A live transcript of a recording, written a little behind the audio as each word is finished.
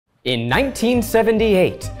In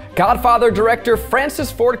 1978, Godfather director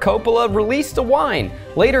Francis Ford Coppola released a wine,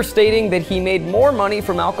 later stating that he made more money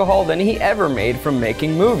from alcohol than he ever made from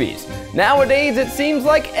making movies. Nowadays, it seems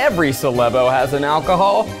like every celebo has an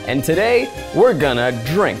alcohol, and today, we're gonna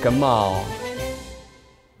drink 'em all.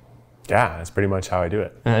 Yeah, that's pretty much how I do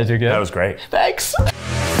it. Did you get it? That was great. Thanks.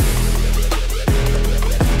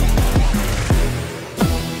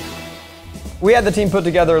 We had the team put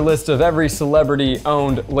together a list of every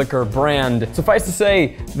celebrity-owned liquor brand. Suffice to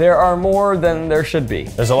say, there are more than there should be.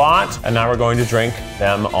 There's a lot, and now we're going to drink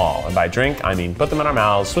them all. And by drink, I mean put them in our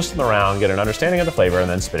mouths, switch them around, get an understanding of the flavor, and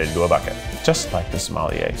then spit it into a bucket. Just like the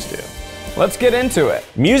sommeliers do. Let's get into it.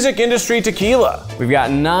 Music industry tequila. We've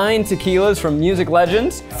got 9 tequilas from music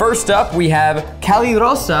legends. First up, we have Cali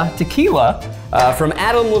Rosa tequila from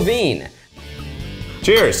Adam Levine.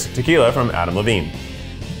 Cheers, tequila from Adam Levine.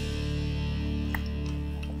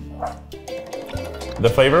 The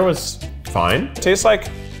flavor was fine. Tastes like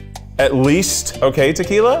at least okay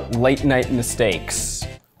tequila. Late night mistakes.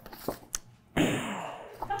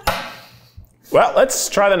 Well, let's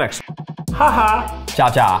try the next one. Haha.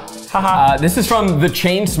 Cha-cha. Haha. This is from the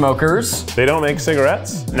Chainsmokers. They don't make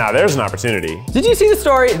cigarettes? Now there's an opportunity. Did you see the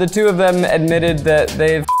story? The two of them admitted that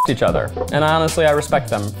they've each other. And honestly, I respect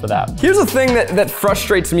them for that. Here's the thing that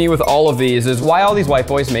frustrates me with all of these is why all these white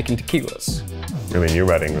boys making tequilas? I mean, your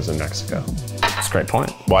wedding was in Mexico. That's a great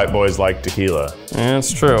point. White boys like tequila. Yeah,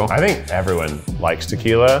 it's true. I think everyone likes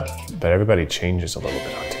tequila, but everybody changes a little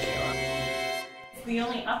bit on tequila. It's the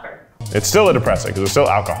only upper. It's still a depressant because there's still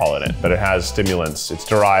alcohol in it, but it has stimulants. It's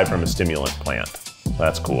derived from a stimulant plant.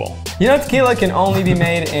 That's cool. You know, tequila can only be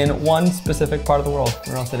made in one specific part of the world,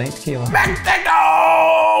 or else it ain't tequila.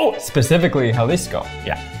 Mexico! Specifically, Jalisco.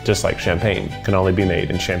 Yeah, just like champagne can only be made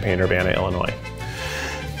in Champaign-Urbana, Illinois.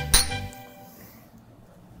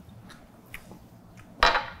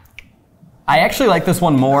 I actually like this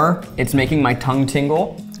one more. It's making my tongue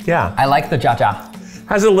tingle. Yeah. I like the cha-cha.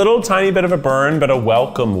 Has a little tiny bit of a burn, but a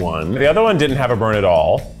welcome one. The other one didn't have a burn at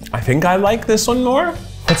all. I think I like this one more.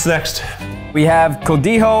 What's next? We have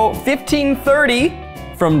Codijo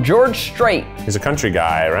 1530 from George Strait. He's a country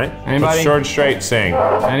guy, right? Anybody? What's George Strait sing?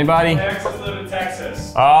 Anybody? My exes live in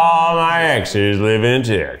Texas. All my exes live in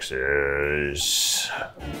Texas.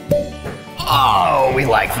 Oh, we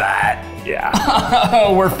like that. Yeah.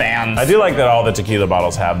 Oh, we're fans. I do like that all the tequila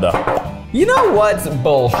bottles have the... You know what's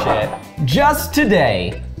bullshit? Just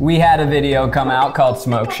today, we had a video come out called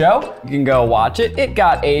Smoke Show. You can go watch it. It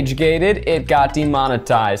got age-gated, it got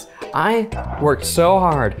demonetized. I worked so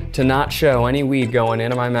hard to not show any weed going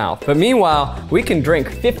into my mouth. But meanwhile, we can drink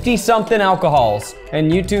 50-something alcohols.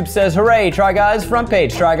 And YouTube says, hooray, Try Guys, front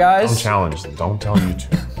page, Try Guys. Don't challenge them, don't tell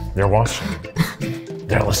YouTube. They're watching.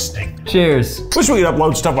 They're listening. Cheers. Wish we could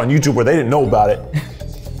upload stuff on YouTube where they didn't know about it.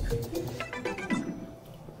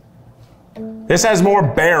 This has more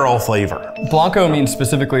barrel flavor. Blanco means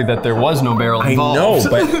specifically that there was no barrel involved. I know,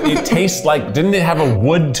 but it tastes like, didn't it have a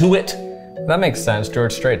wood to it? That makes sense.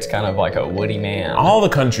 George Strait's kind of like a woody man. All the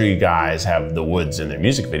country guys have the woods in their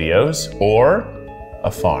music videos, or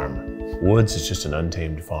a farm. Woods is just an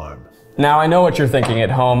untamed farm. Now I know what you're thinking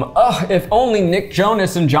at home. Ugh, if only Nick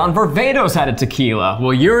Jonas and John Varvatos had a tequila.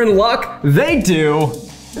 Well, you're in luck, they do.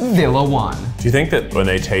 Villa One. Do you think that when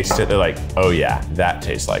they taste it, they're like, oh yeah, that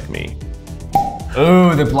tastes like me?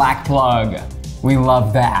 Ooh, the black plug. We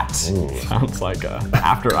love that. Ooh. Sounds like a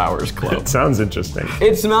after hours club. It sounds interesting.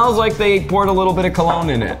 It smells like they poured a little bit of cologne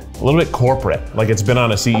in it. A little bit corporate, like it's been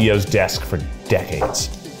on a CEO's desk for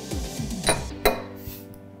decades.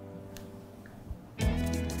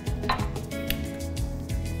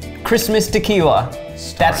 Christmas tequila.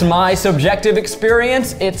 That's my subjective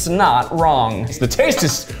experience. It's not wrong. The taste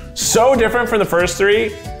is so different from the first three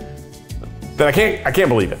that I can't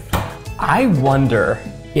believe it. I wonder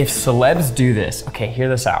if celebs do this. Okay, hear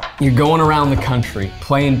this out. You're going around the country,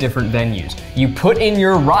 playing different venues. You put in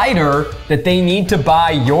your rider that they need to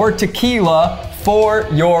buy your tequila for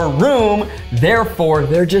your room, therefore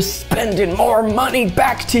they're just spending more money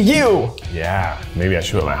back to you. Yeah, maybe I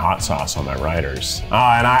should put my hot sauce on my riders. Oh,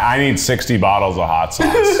 and I need 60 bottles of hot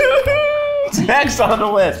sauce. Next on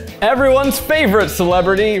the list. Everyone's favorite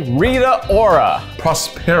celebrity, Rita Ora.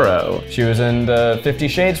 Prospero. She was in the 50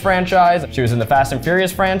 Shades franchise. She was in the Fast and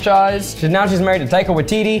Furious franchise. Now she's married to Taika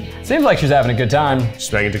Waititi. Seems like she's having a good time.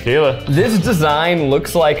 She's making tequila. This design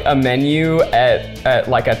looks like a menu at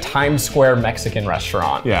like a Times Square Mexican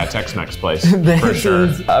restaurant. Yeah, Tex-Mex place, for sure.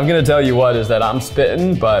 I'm gonna tell you what is that I'm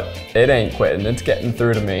spitting, but it ain't quitting. It's getting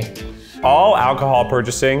through to me. All alcohol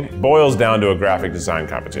purchasing boils down to a graphic design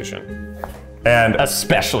competition. And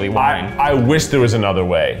Especially wine. I wish there was another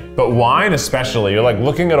way. But wine especially, you're like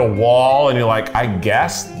looking at a wall and you're like, I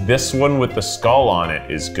guess this one with the skull on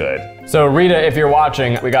it is good. So Rita, if you're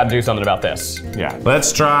watching, we gotta do something about this. Yeah,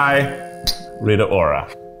 let's try Rita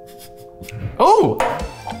Ora. Oh!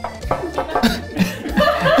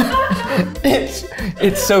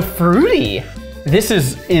 It's so fruity. This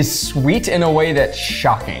is sweet in a way that's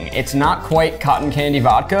shocking. It's not quite cotton candy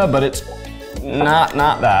vodka, but it's not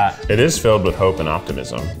that. It is filled with hope and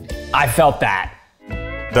optimism. I felt that.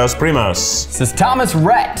 Dos Primos. This is Thomas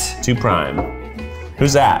Rhett. 2 Prime.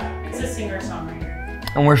 Who's that? It's a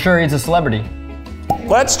singer-songwriter. And we're sure he's a celebrity.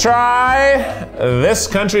 Let's try this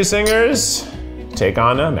country singer's take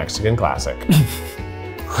on a Mexican classic.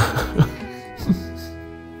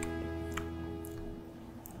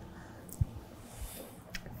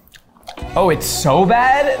 Oh, it's so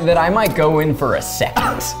bad that I might go in for a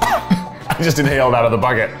second. I just inhaled out of the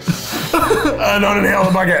bucket. Don't inhale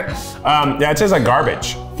the bucket. Yeah, it tastes like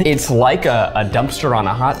garbage. It's like a dumpster on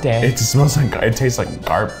a hot day. It smells like, it tastes like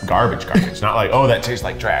garbage. Not like, oh, that tastes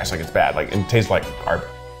like trash, like it's bad. Like, it tastes like garbage.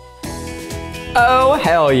 Oh,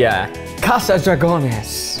 hell yeah. Casa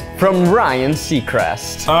Dragones from Ryan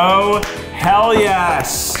Seacrest. Oh, hell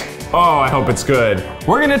yes. Oh, I hope it's good.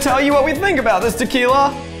 We're gonna tell you what we think about this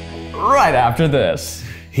tequila right after this.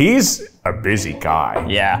 He's a busy guy.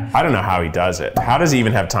 Yeah. I don't know how he does it. How does he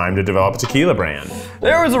even have time to develop a tequila brand?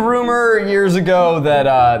 There was a rumor years ago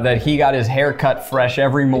that he got his hair cut fresh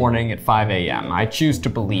every morning at 5 a.m. I choose to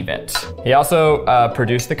believe it. He also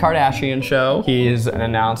produced The Kardashian Show. He's an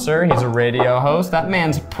announcer, he's a radio host. That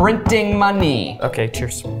man's printing money. Okay,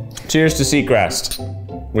 cheers. Cheers to Seacrest.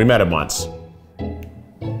 We met him once.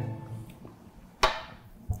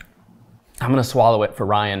 I'm gonna swallow it for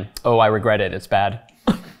Ryan. Oh, I regret it, it's bad.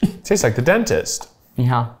 Tastes like the dentist.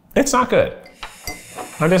 Yeah. It's not good.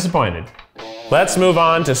 I'm disappointed. Let's move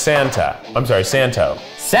on to Santo.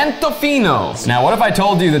 Santofino. Now, what if I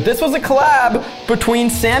told you that this was a collab between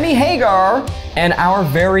Sammy Hagar and our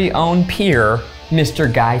very own peer,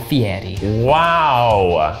 Mr. Guy Fieri?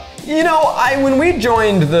 Wow. You know, when we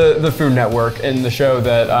joined the Food Network and the show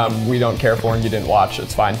that we don't care for and you didn't watch,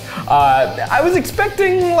 it's fine. I was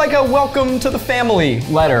expecting like a welcome to the family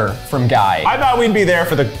letter from Guy. I thought we'd be there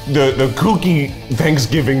for the kooky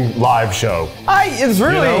Thanksgiving live show. It's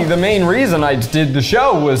really the main reason I did the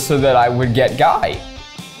show was so that I would get Guy.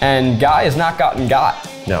 And Guy has not gotten got.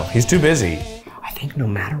 No, he's too busy. I think no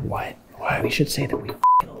matter what, we should say that we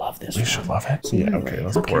love this. We should love it. Yeah, okay,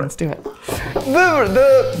 let's pour it. Let's do it.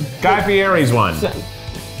 The Guy Fieri's one.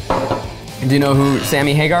 Do you know who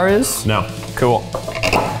Sammy Hagar is? No. Cool.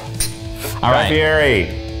 All Guy Fieri.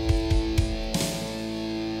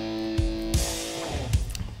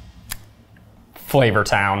 Flavor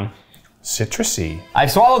Town. Citrusy.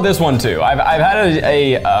 I've swallowed this one too. I've had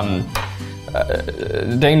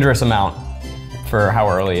a dangerous amount for how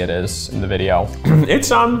early it is in the video. It's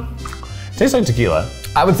tastes like tequila.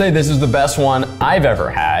 I would say this is the best one I've ever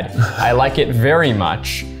had. I like it very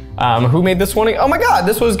much. Who made this one? Oh my God,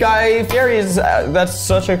 this was Guy Fieri's. That's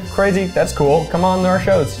such a crazy, that's cool. Come on our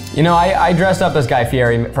shows. You know, I dressed up as Guy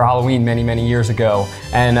Fieri for Halloween many, many years ago,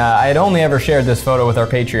 and I had only ever shared this photo with our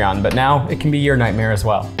Patreon, but now it can be your nightmare as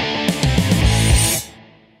well.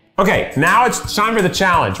 Okay, now it's time for the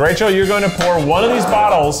challenge. Rachel, you're going to pour one of these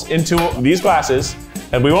bottles into these glasses,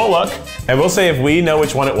 and we won't look, and we'll say if we know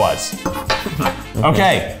which one it was.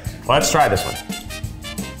 Okay, let's try this one.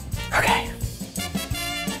 Okay.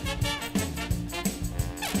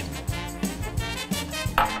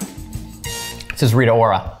 This is Rita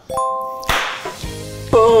Ora.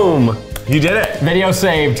 Boom. You did it. Video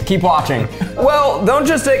saved, keep watching. Well, don't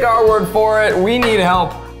just take our word for it, we need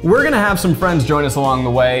help. We're gonna have some friends join us along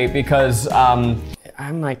the way because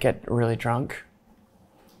I might get really drunk.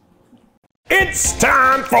 It's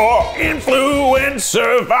time for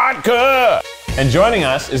Influencer Vodka! And joining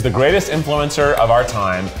us is the greatest influencer of our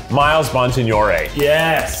time, Miles Bonsignore.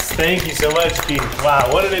 Yes, thank you so much, Keith. Wow,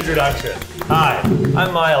 what an introduction. Hi,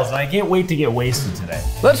 I'm Miles, and I can't wait to get wasted today.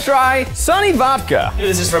 Let's try Sunny Vodka.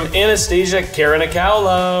 This is from Anastasia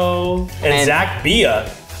Karanakaulo and Zach Bia.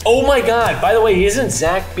 Oh my God, by the way, isn't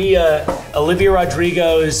Zach Bia Olivia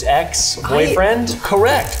Rodrigo's ex-boyfriend?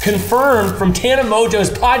 Correct, confirmed from Tana Mojo's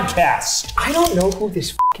podcast. I don't know who this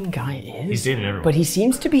fucking guy is. He's dated everyone. But he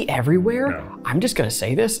seems to be everywhere. No. I'm just gonna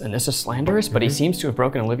say this, and this is slanderous, but he seems to have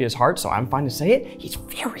broken Olivia's heart, so I'm fine to say it. He's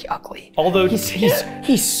very ugly. Although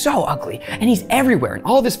he's so ugly, and he's everywhere. In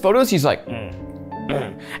all of his photos, he's like,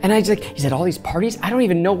 And I was like, he's at all these parties. I don't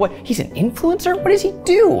even know what, he's an influencer? What does he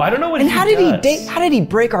do? I don't know what he does. How did he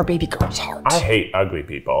break our baby girl's heart? I hate ugly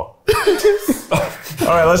people. All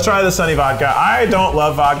right, let's try the Sunny vodka. I don't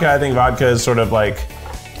love vodka. I think vodka is sort of like,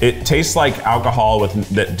 it tastes like alcohol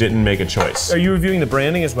that didn't make a choice. Are you reviewing the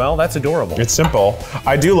branding as well? That's adorable. It's simple.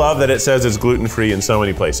 I do love that it says it's gluten-free in so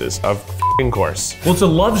many places, of course. Well, it's a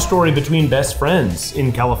love story between best friends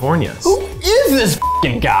in California. Who is this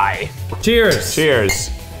f***ing guy? Cheers. Cheers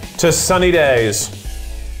to sunny days.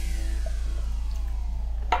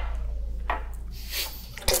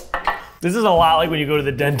 This is a lot like when you go to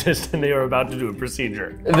the dentist and they are about to do a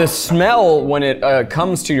procedure. The smell when it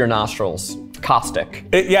comes to your nostrils, caustic.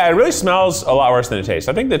 Yeah, it really smells a lot worse than it tastes.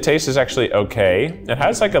 I think the taste is actually okay. It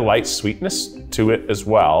has like a light sweetness to it as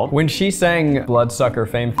well. When she sang Bloodsucker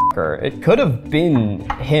Fame F***er, it could have been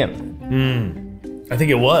him. I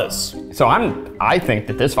think it was. So I think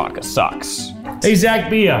that this vodka sucks. Hey, Zach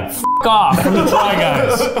Bia, f off from the Try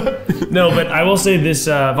Guys. No, but I will say this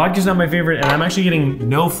vodka's not my favorite, and I'm actually getting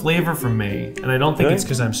no flavor from me. And I don't think it's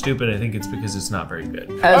because I'm stupid, I think it's because it's not very good.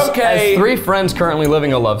 As 3 friends currently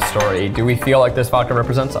living a love story, do we feel like this vodka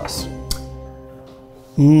represents us?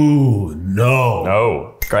 Ooh, no.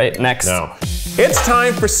 No. Great, next. No. It's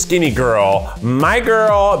time for Skinny Girl. My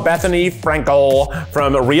girl, Bethany Frankel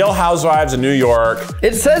from Real Housewives of New York.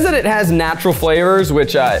 It says that it has natural flavors,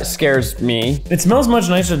 which scares me. It smells much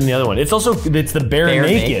nicer than the other one. It's also, it's the bare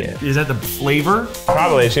naked. Is that the flavor?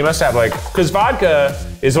 Probably, she must have like, because vodka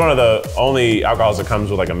is one of the only alcohols that comes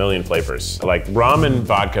with like a million flavors. Like rum and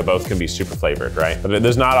vodka both can be super flavored, right? But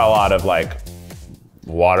there's not a lot of like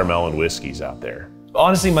watermelon whiskeys out there.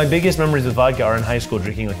 Honestly, my biggest memories of vodka are in high school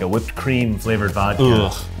drinking like a whipped cream flavored vodka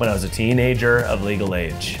when I was a teenager of legal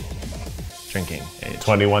age. Drinking age.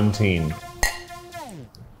 21 teen.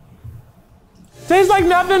 Tastes like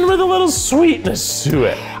nothing with a little sweetness to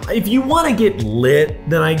it. If you want to get lit,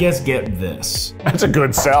 then I guess get this. That's a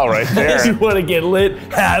good sell right there. If you want to get lit,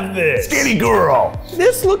 have this. Skinny Girl.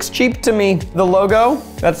 This looks cheap to me. The logo,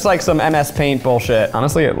 that's like some MS Paint bullshit.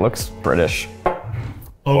 Honestly, it looks British.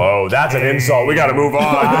 Whoa, that's an insult. We gotta move on.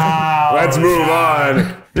 Wow. Let's move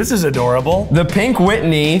on. This is adorable. The Pink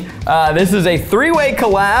Whitney. This is a 3-way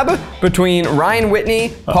collab between Ryan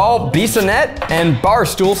Whitney, Paul Bissonnette, and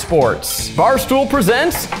Barstool Sports. Barstool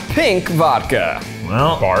presents Pink Vodka.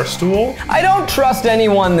 Well, Barstool? I don't trust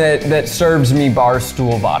anyone that serves me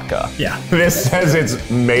Barstool vodka. Yeah. This says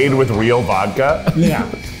it's made with real vodka? Yeah.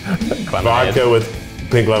 Vodka with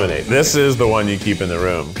pink lemonade. This is the one you keep in the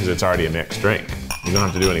room because it's already a mixed drink. You don't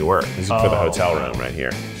have to do any work. This is for the hotel room right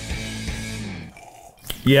here.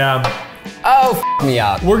 Yeah. Oh, f me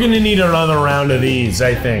up. We're gonna need another round of these,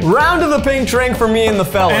 I think. Round of the pink drink for me and the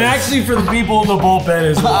fellas. And actually for the people in the bullpen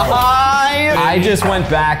as well. I just went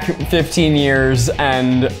back 15 years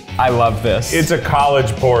and I love this. It's a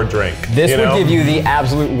college pour drink. This would give you the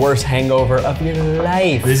absolute worst hangover of your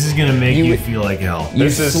life. This is gonna make you feel like hell. You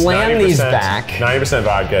This is slam these back. 90%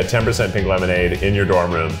 vodka, 10% pink lemonade in your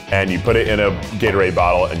dorm room, and you put it in a Gatorade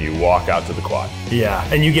bottle and you walk out to the quad. Yeah,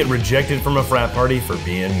 and you get rejected from a frat party for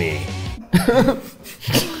being me.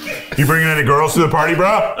 You bringing any girls to the party,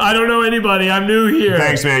 bro? I don't know anybody, I'm new here.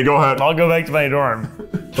 Thanks, man, go ahead. I'll go back to my dorm.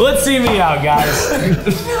 Let's see me out, guys.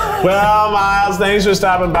 Well, Miles, thanks for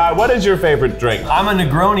stopping by. What is your favorite drink? I'm a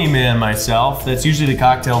Negroni man myself. That's usually the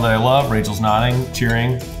cocktail that I love. Rachel's nodding,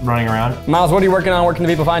 cheering, running around. Miles, what are you working on? Where can the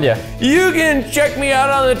people find you? You can check me out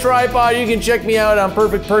on the tripod. You can check me out on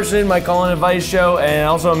Perfect Person, my call and advice show, and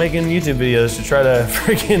also I'm making YouTube videos to try to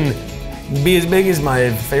freaking be as big as my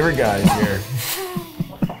favorite guys here.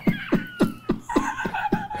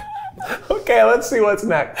 Okay, let's see what's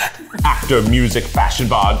next. Actor, music, fashion,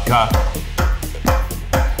 vodka.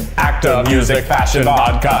 Actor, music, fashion,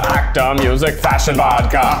 vodka. Actor, music, fashion,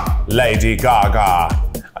 vodka. Lady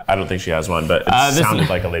Gaga. I don't think she has one, but it sounded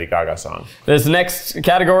like a Lady Gaga song. This next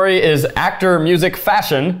category is actor, music,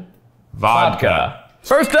 fashion, vodka.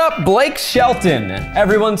 First up, Blake Shelton,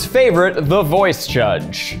 everyone's favorite The Voice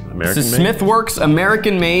judge. This is Smithworks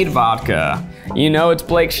American-made vodka. You know it's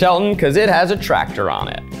Blake Shelton because it has a tractor on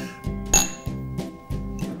it.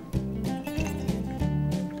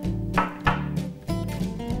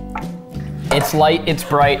 It's light, it's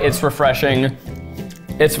bright, it's refreshing.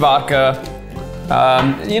 It's vodka.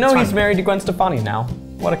 You know he's married to Gwen Stefani now.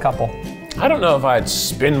 What a couple. I don't know if I'd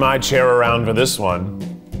spin my chair around for this one.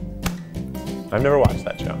 I've never watched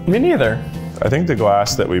that show. Me neither. I think the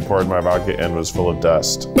glass that we poured my vodka in was full of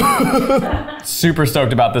dust. Super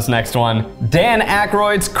stoked about this next one. Dan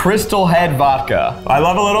Aykroyd's Crystal Head Vodka. I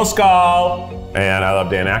love a little skull. And I love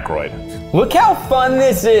Dan Aykroyd. Look how fun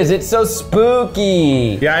this is. It's so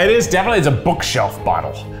spooky. Yeah, it is definitely, it's a bookshelf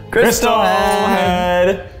bottle. Crystal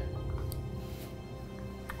Head.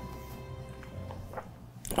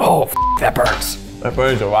 Oh, that burns. That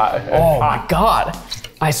burns a lot. Oh my God.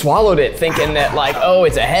 I swallowed it thinking that like, oh,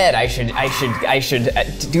 it's a head. I should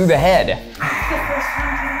do the head.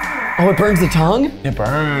 Oh, it burns the tongue? It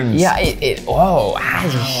burns. Yeah, whoa. I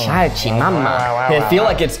feel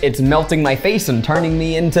like it's melting my face and turning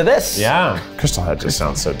me into this. Yeah. Crystal head just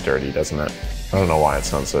sounds so dirty, doesn't it? I don't know why it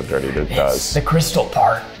sounds so dirty, but it does. The crystal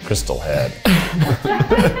part. Crystal head.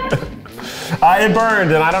 It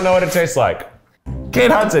burned, and I don't know what it tastes like. Kate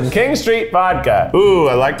Hudson, King Street Vodka. Ooh,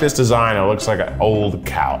 I like this design. It looks like an old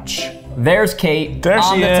couch. There's Kate There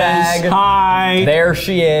on she the is. tag. Hi. There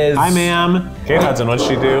she is. Hi, ma'am. Kate Hudson, what'd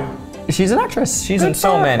she do? She's an actress. She's in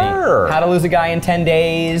so for many. her. How to Lose a Guy in 10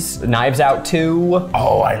 Days, Knives Out 2,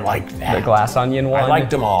 Oh, I like that. the Glass Onion one. I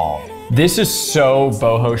liked them all. This is so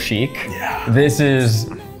boho chic. Yeah. This is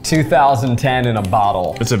 2010 in a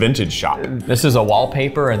bottle. It's a vintage shop. This is a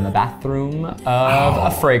wallpaper in the bathroom of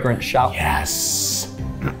a fragrance shop. Yes.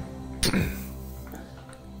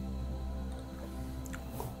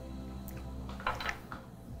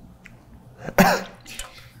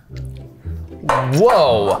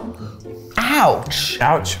 Whoa. Ouch.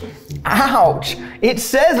 Ouch. Ouch. It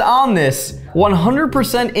says on this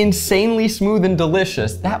 100% insanely smooth and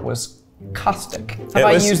delicious. That was caustic. Have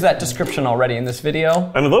I used that description already in this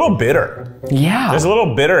video? And a little bitter. Yeah. There's a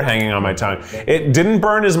little bitter hanging on my tongue. It didn't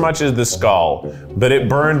burn as much as the skull, but it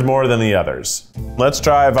burned more than the others. Let's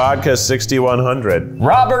try vodka 6100.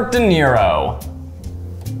 Robert De Niro.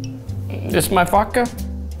 This my vodka?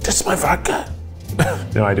 This is my vodka.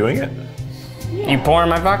 Am I doing it? You pouring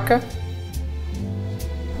my vodka?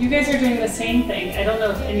 You guys are doing the same thing. I don't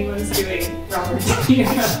know if anyone's doing Robert De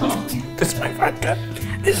Niro. This is my vodka.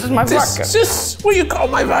 This is my vodka. Is this what you call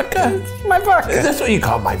my vodka? My vodka. Is this what you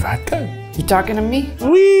call my vodka? You talking to me?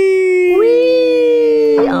 Wee!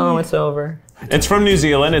 Whee! Oh, it's over. It's from New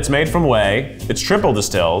Zealand. It's made from whey. It's triple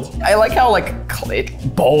distilled. I like how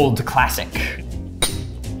bold, classic.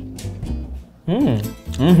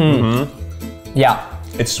 Yeah,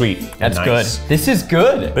 It's sweet. that's Nice. good. This is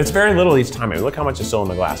good. But it's very little each time. I mean, look how much is still in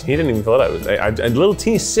the glass. He didn't even fill it out. I little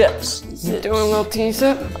teeny sips. Doing a little tea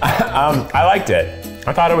sip? I liked it.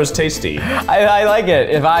 I thought it was tasty. I like it.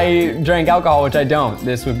 If I drank alcohol, which I don't,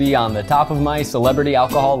 this would be on the top of my celebrity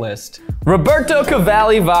alcohol list. Roberto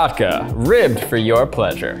Cavalli vodka, ribbed for your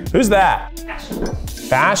pleasure. Who's that?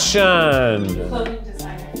 Fashion. Clothing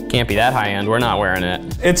designer. Can't be that high end, we're not wearing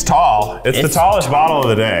it. It's tall. It's the It's tallest bottle of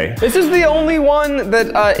the day. This is the only one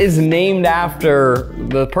that is named after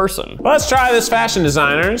the person. Let's try this fashion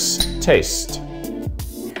designer's taste.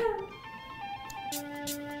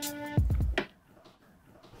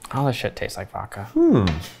 All this shit tastes like vodka.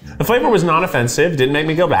 The flavor was non-offensive. Didn't make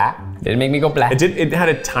me go back. Did it make me go black? It had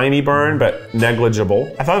a tiny burn, but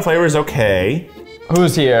negligible. I thought the flavor was okay.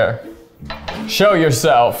 Who's here? Show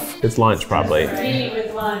yourself. It's lunch, probably. Eating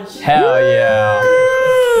with lunch. Hell yeah.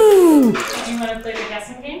 Do you want to play the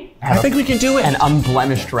guessing game? I think we can do it. An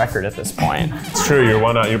unblemished record at this point. It's true.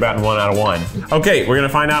 You're batting 1 out of 1. Okay, we're gonna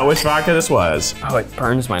find out which vodka this was. Oh, it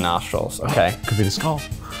burns my nostrils. Okay. Could be the skull.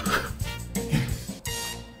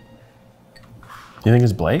 You think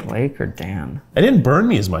it's Blake? Blake or Dan? It didn't burn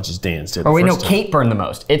me as much as Dan's did. Oh wait, no, first time. Kate burned the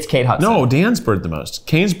most. It's Kate Hudson. No, Dan's burned the most.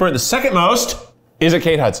 Kane's burned the second most. Is it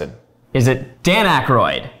Kate Hudson? Is it Dan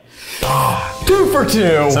Aykroyd? 2 for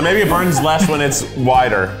 2. So maybe it burns less when it's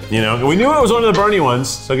wider, you know? We knew it was one of the burny ones,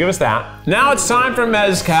 so give us that. Now it's time for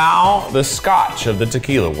Mezcal, the scotch of the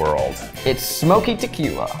tequila world. It's smoky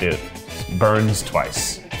tequila. It burns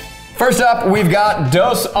twice. First up, we've got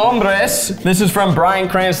Dos Hombres. This is from Bryan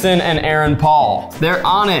Cranston and Aaron Paul. They're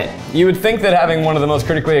on it. You would think that having one of the most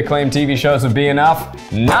critically acclaimed TV shows would be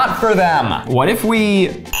enough. Not for them. What if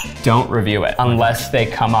we don't review it unless they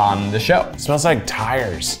come on the show? It smells like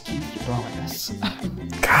tires.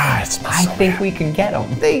 God, it smells I so think bad. we can get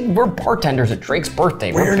them. We're bartenders at Drake's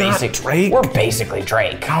birthday. We're not Drake. We're basically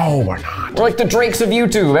Drake. No, we're not. We're like the Drakes of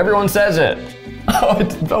YouTube. Everyone says it. Oh,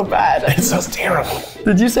 it's so bad. It smells terrible.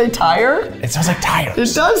 Did you say tire? It smells like tires.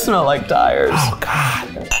 It does smell like tires. Oh,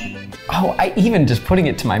 God. Oh, even just putting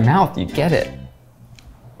it to my mouth, you get it.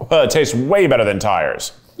 Well, it tastes way better than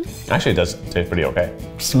tires. Actually, it does taste pretty okay.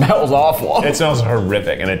 Smells awful. It smells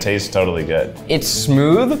horrific, and it tastes totally good. It's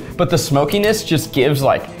smooth, but the smokiness just gives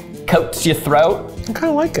coats your throat. I kind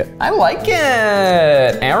of like it. I like it.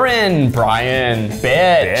 Aaron, Brian,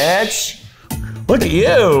 bitch. Look at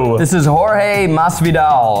you. This is Jorge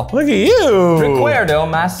Masvidal. Look at you. Recuerdo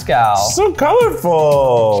Mascal. So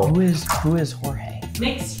colorful. Who is Jorge?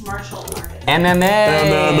 Mixed martial artist.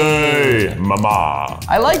 MMA. MMA, mama.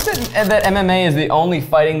 I like that MMA is the only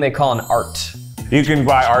fighting they call an art. You can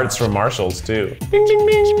buy arts from Marshalls too. Ding, ding,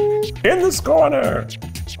 ding. In this corner.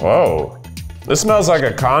 Whoa. This smells like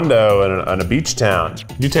a condo in a beach town.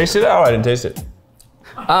 You taste it? Oh, I didn't taste it.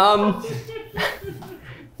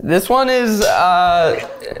 This one is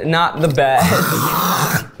not the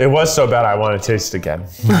best. It was so bad I want to taste it again.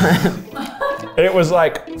 It was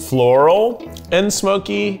like floral and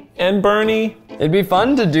smoky and burny. It'd be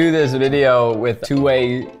fun to do this video with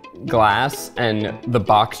two-way glass and the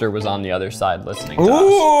boxer was on the other side listening to us.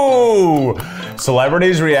 Ooh!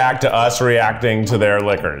 Celebrities react to us reacting to their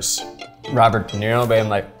liquors. Robert De Niro being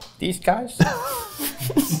like, these guys?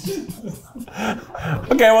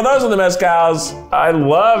 Okay, well those are the mezcals. I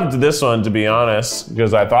loved this one, to be honest,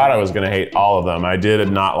 because I thought I was gonna hate all of them. I did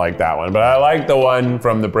not like that one, but I liked the one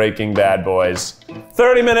from the Breaking Bad boys.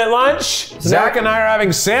 30-minute lunch. Zach and I are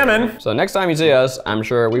having salmon. So next time you see us, I'm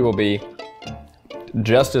sure we will be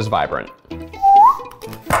just as vibrant.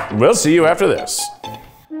 We'll see you after this.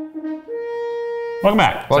 Welcome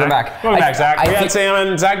back. Welcome back. Welcome back, Zach. We had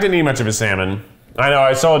salmon. Zach didn't eat much of his salmon. I know,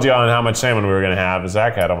 I sold you on how much salmon we were gonna have.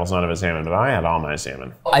 Zach had almost none of his salmon, but I had all my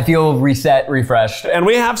salmon. I feel reset, refreshed. And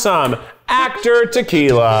we have some Actor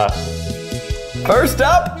Tequila. First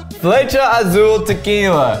up, Flecha Azul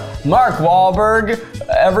Tequila. Mark Wahlberg,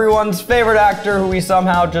 everyone's favorite actor who we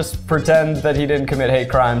somehow just pretend that he didn't commit hate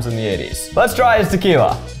crimes in the 80s. Let's try his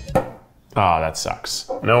tequila. Oh, that sucks.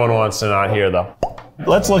 No one wants to not hear though.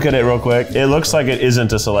 Let's look at it real quick. It looks like it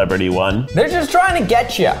isn't a celebrity one. They're just trying to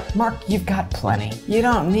get you. Mark, you've got plenty. You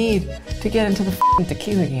don't need to get into the f***ing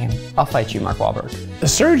tequila game. I'll fight you, Mark Wahlberg. The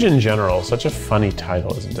Surgeon General, such a funny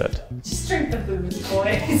title, isn't it? Just drink the booze,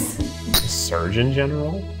 boys. Surgeon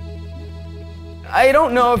General? I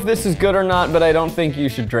don't know if this is good or not, but I don't think you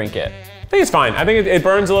should drink it. I think it's fine. I think it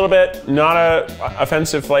burns a little bit. Not a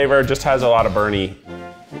offensive flavor, just has a lot of burny.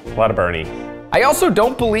 A lot of burny. I also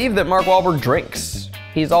don't believe that Mark Wahlberg drinks.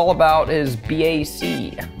 He's all about his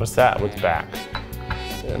BAC. What's that? What's back?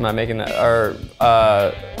 Am I making that, or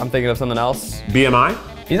I'm thinking of something else? BMI?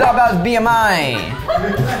 He's all about his BMI.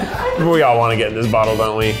 We all want to get in this bottle,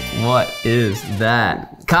 don't we? What is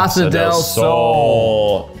that? Casa del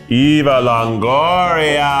Sol. Eva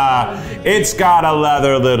Longoria. It's got a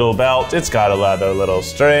leather little belt. It's got a leather little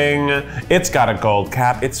string. It's got a gold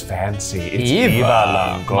cap. It's fancy. It's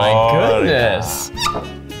Eva Longoria. My goodness.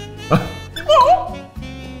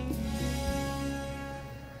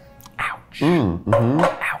 Ouch.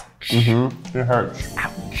 Ouch. It hurts.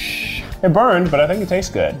 Ouch. It burned, but I think it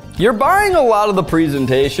tastes good. You're buying a lot of the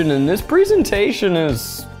presentation, and this presentation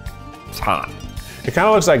is hot. It kind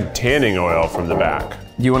of looks like tanning oil from the back.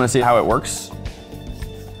 Do you want to see how it works?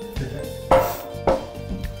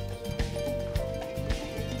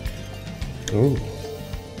 Ooh.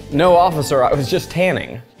 No, officer, I was just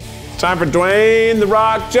tanning. Time for Dwayne "The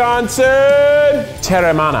Rock" Johnson.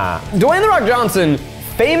 Teremana. Dwayne "The Rock" Johnson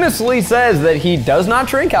famously says that he does not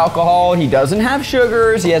drink alcohol, he doesn't have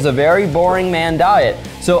sugars, he has a very boring man diet.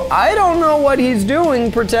 So I don't know what he's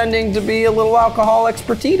doing pretending to be a little alcohol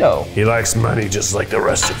expertito. He likes money just like the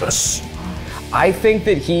rest of us. I think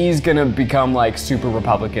that he's gonna become like super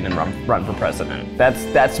Republican and run for president.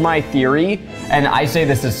 That's my theory, and I say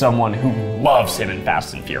this as someone who loves him in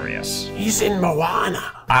Fast and Furious. He's in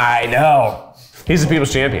Moana. I know. He's the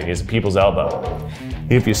people's champion. He's the people's elbow.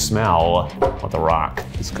 If you smell what The Rock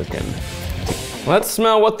is cooking. Let's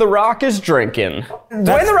smell what The Rock is drinking.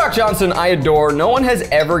 Dwayne "The Rock" Johnson, I adore. No one has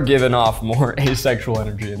ever given off more asexual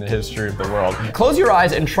energy in the history of the world. Close your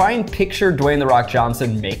eyes and try and picture Dwayne "The Rock"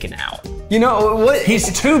 Johnson making out. You know what?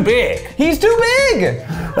 He's too big. He's too big.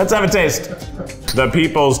 Let's have a taste. The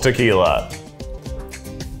People's Tequila.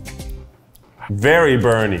 Very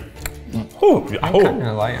burny. Ooh, I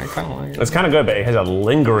kinda like it. It's kind of good, but it has a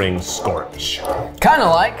lingering scorch. Kinda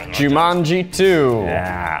like Jumanji 2.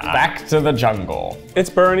 Yeah. Back to the jungle. It's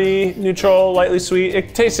burny, neutral, lightly sweet.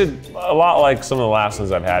 It tasted a lot like some of the last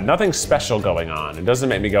ones I've had. Nothing special going on. It doesn't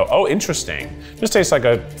make me go, oh, interesting. Just tastes like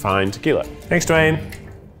a fine tequila. Thanks, Dwayne.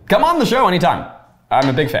 Come on the show anytime. I'm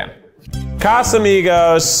a big fan.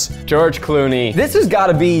 Casamigos. George Clooney. This has got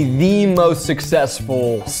to be the most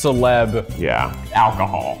successful celeb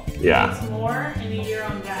alcohol. Yeah. It's more in a year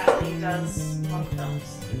on that than he does on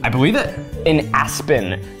films. I believe it. In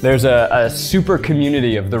Aspen, there's a super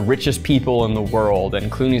community of the richest people in the world,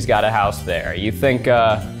 and Clooney's got a house there. You think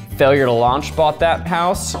Failure to Launch bought that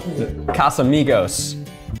house? Casamigos.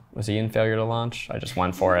 Was he in Failure to Launch? I just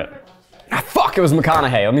went for it. Ah, fuck, it was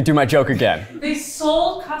McConaughey. Let me do my joke again. They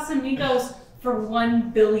sold Casamigos for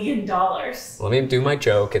 $1 billion. Let me do my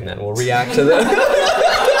joke and then we'll react to the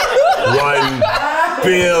 $1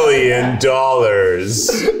 billion.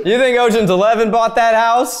 You think Ocean's 11 bought that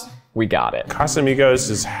house? We got it. Casamigos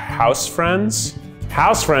is House Friends?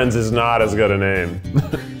 House Friends is not as good a name.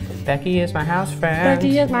 Becky is my house friend.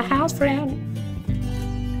 Becky is my house friend.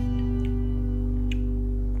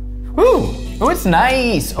 Ooh. Oh, it's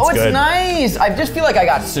nice. Oh, it's good. nice. I just feel like I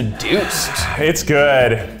got seduced. It's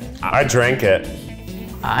good. I drank it.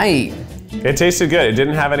 It tasted good. It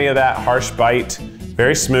didn't have any of that harsh bite.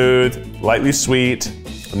 Very smooth, lightly sweet,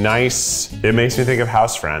 nice. It makes me think of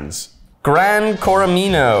house friends. Gran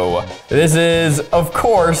Coramino. This is, of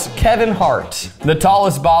course, Kevin Hart. The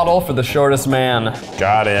tallest bottle for the shortest man.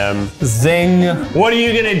 Got him. Zing. What are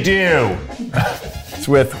you gonna do? It's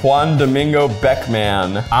with Juan Domingo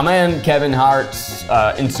Beckman. I'm in Kevin Hart's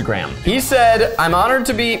Instagram. He said, I'm honored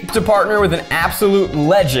to partner with an absolute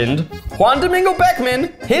legend, Juan Domingo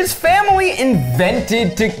Beckman. His family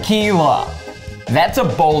invented tequila. That's a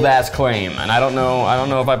bold ass claim, and I don't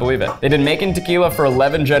know if I believe it. They've been making tequila for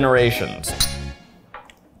 11 generations.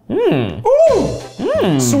 Ooh,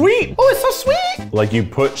 sweet. Oh, it's so sweet. Like you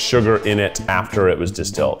put sugar in it after it was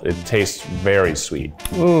distilled. It tastes very sweet.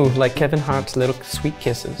 Ooh, like Kevin Hart's little sweet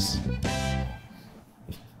kisses.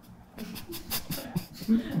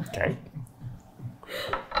 Okay.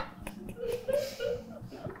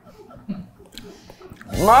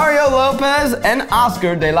 Mario Lopez and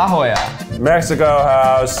Oscar de la Hoya. Mexico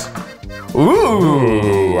House.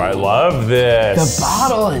 Ooh, I love this. The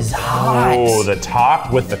bottle is hot. Oh, the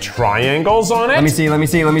top with the triangles on it. Let me see.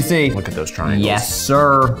 Look at those triangles. Yes,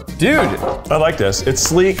 sir. Dude. I like this. It's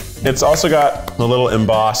sleek. It's also got a little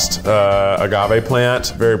embossed agave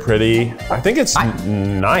plant. Very pretty. I think it's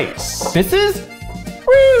nice. This is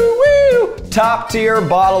woo. Top tier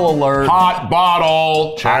bottle alert. Hot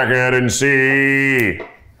bottle. Check it and see.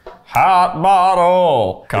 Hot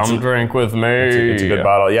bottle. Come drink with me. It's a good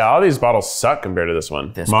bottle. Yeah, all these bottles suck compared to this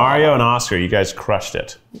one. Mario and Oscar, you guys crushed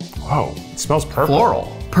it. Whoa, it smells purple.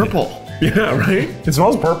 Floral. Purple. Yeah, right? It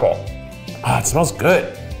smells purple. Ah, it smells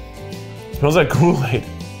good. It smells like Kool-Aid.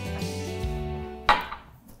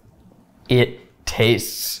 It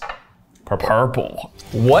tastes purple.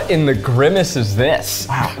 What in the grimace is this?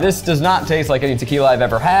 Wow. This does not taste like any tequila I've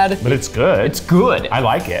ever had. But it's good. It's good. I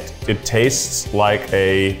like it. It tastes like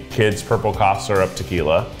a kid's purple cough syrup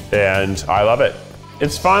tequila, and I love it.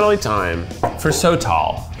 It's finally time for So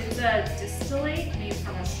Tall. It's a distillate made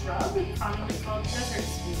from a shrub commonly called desert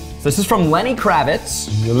sweet. This is from Lenny Kravitz.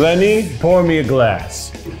 Lenny, pour me a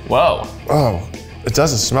glass. Whoa. Oh, it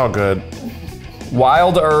doesn't smell good.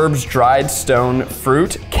 Wild herbs, dried stone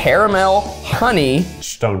fruit, caramel, honey.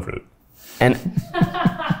 Stone fruit. And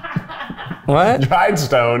what? Dried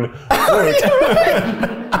stone fruit.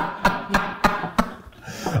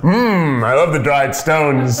 I love the dried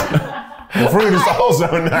stones. The fruit is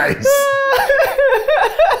also nice.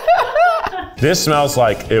 This smells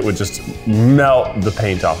like it would just melt the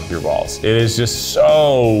paint off of your balls. It is just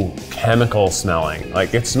so chemical smelling.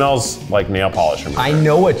 Like it smells like nail polish remover. I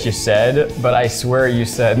know what you said, but I swear you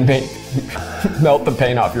said melt the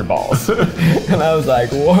paint off your balls. And I was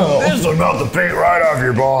like, whoa. This will melt the paint right off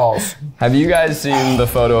your balls. Have you guys seen the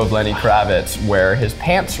photo of Lenny Kravitz where his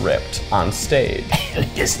pants ripped on stage?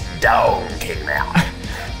 His dome came out.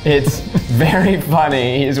 It's very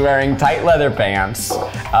funny. He's wearing tight leather pants,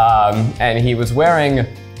 and he was wearing a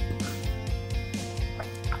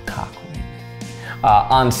cock ring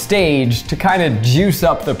on stage to kind of juice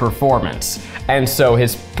up the performance. And so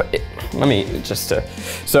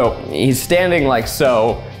so he's standing like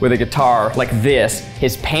so with a guitar like this,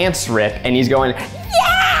 his pants rip, and he's going,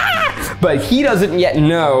 yeah! But he doesn't yet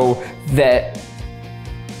know that.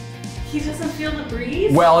 He doesn't feel the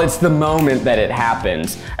breeze? Well, it's the moment that it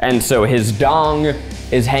happens. And so his dong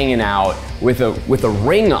is hanging out with a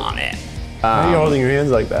ring on it. Why are you holding your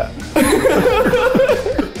hands like that?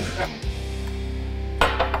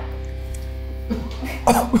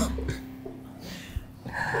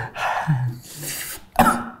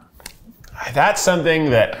 That's something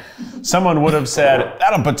that someone would have said,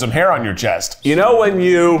 that'll put some hair on your chest. You know when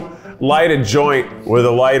you light a joint with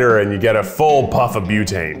a lighter and you get a full puff of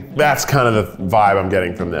butane? That's kind of the vibe I'm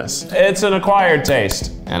getting from this. It's an acquired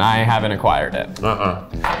taste. And I haven't acquired it.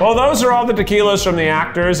 Well, those are all the tequilas from the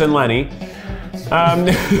actors and Lenny.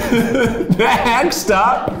 Next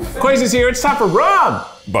up, Kwesi's here, it's time for rum.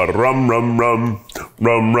 But rum, rum, rum,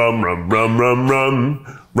 rum, rum, rum, rum, rum, rum,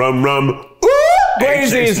 rum, rum.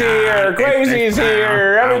 Kwesi's here! Kwesi's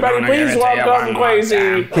here! Everybody, please welcome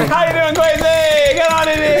Kwesi. How you doing, Kwesi? Get on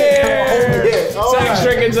in here! Zach's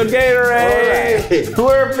drinking some Gatorade.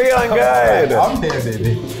 We're feeling good. I'm there,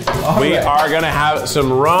 baby. We are gonna have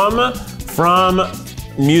some rum from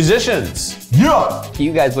musicians. Yeah!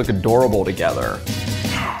 You guys look adorable together.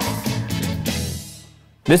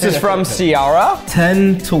 This is from Ciara.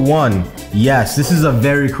 10 to 1. Yes, this is a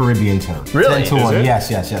very Caribbean term. Really? 10 to Is 1. it?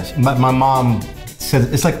 Yes. My mom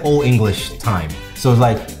says it's like old English time. So it's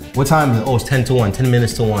like, what time is it? Oh, it's 10 to 1, 10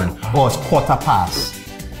 minutes to 1. Oh, it's quarter past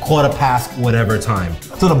whatever time.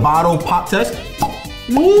 So the bottle pop test.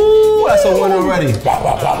 Woo, that's a win already.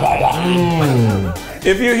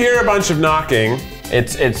 If you hear a bunch of knocking,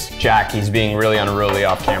 It's Jack. He's being really unruly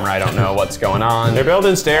off camera. I don't know what's going on. they're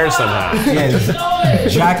building stairs somehow. Yeah,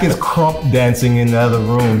 Jack is crump dancing in the other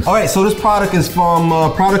room. All right, so this product is from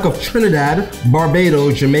product of Trinidad,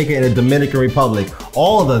 Barbados, Jamaica, and the Dominican Republic.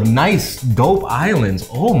 All the nice, dope islands.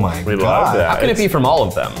 Oh my We God. love that. How can it be from all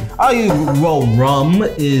of them? Well, rum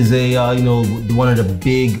is a one of the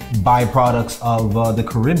big byproducts of the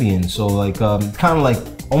Caribbean. So like kind of like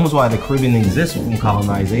almost why the Caribbean exists from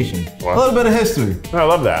colonization. Wow. A little bit of history. I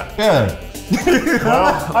love that. Yeah.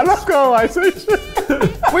 I love colonization.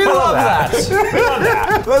 We love that.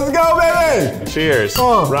 Let's go, baby. Cheers.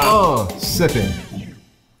 Rum. Sipping.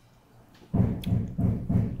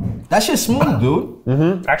 That shit's smooth,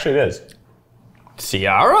 dude. Actually, it is.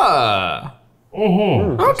 Ciara.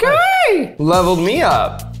 Okay. Leveled me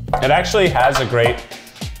up. It actually has a great,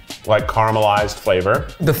 like, caramelized flavor.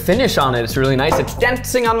 The finish on it is really nice. It's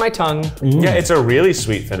dancing on my tongue. Yeah, it's a really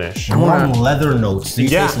sweet finish. Warm leather notes. Do you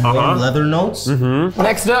Yeah, taste warm leather notes?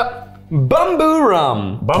 Next up, Bamboo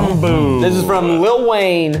Rum. Bamboo. This is from Lil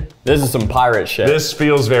Wayne. This is some pirate shit. This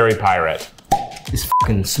feels very pirate. This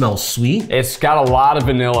fucking smells sweet. It's got a lot of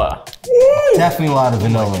vanilla. Definitely a lot of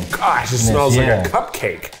vanilla. Gosh, it smells Yeah. like a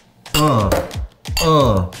cupcake.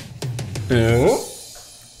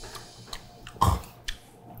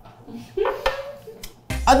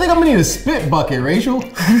 I think I'm gonna need a spit bucket, Rachel.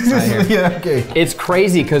 Yeah, okay. It's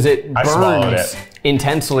crazy because it I swallowed burns it.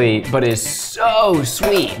 intensely, but is so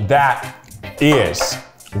sweet. That is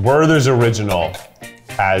Werther's Original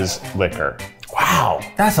as liquor. Wow.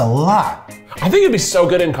 That's a lot. I think it'd be so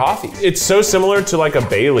good in coffee. It's so similar to like a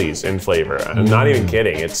Bailey's in flavor. I'm not even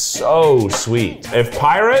kidding. It's so sweet. If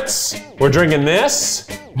pirates were drinking this,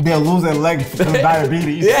 They'll lose their leg from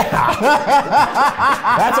diabetes. yeah.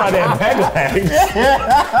 That's why they have peg legs.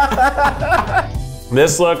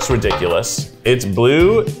 This looks ridiculous. It's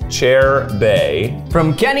Blue Chair Bay.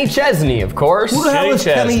 From Kenny Chesney, of course. Who the hell is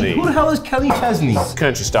Chesney. Kelly? Who the hell is Kelly Chesney?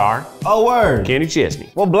 Country star. Oh, word. Kenny Chesney.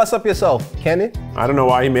 Well, bless up yourself, Kenny. I don't know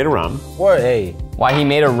why he made a rum. Word, hey. Why he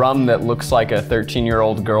made a rum that looks like a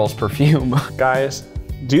 13-year-old girl's perfume. Guys,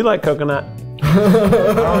 do you like coconut? I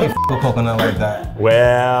don't even f*** coconut like that.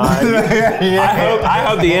 Well, I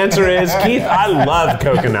hope the answer is, Keith, I love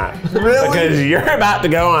coconut. Really? Because you're about to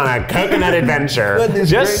go on a coconut adventure.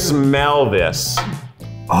 Goodness Just gracious. smell this.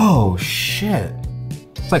 Oh, shit.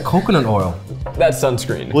 It's like coconut oil. That's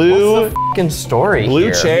sunscreen. Blue, Fucking story blue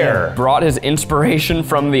here. chair. Brought his inspiration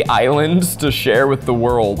from the islands to share with the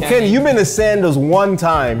world. Kenny, you've been to Sandals one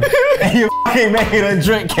time, and you fucking making a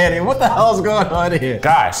drink, Kenny. What the hell's going on here?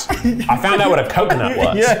 Guys, I found out what a coconut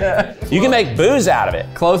was. Yeah. You can make booze out of it.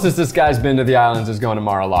 Closest this guy's been to the islands is going to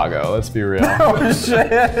Mar-a-Lago. Let's be real. Oh,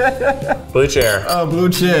 shit. Blue chair. Oh, blue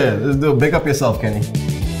chair. Let's do it. Big up yourself, Kenny.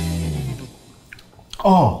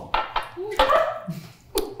 Oh.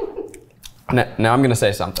 Now I'm gonna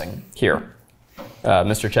say something here.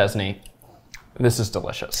 Mr. Chesney, this is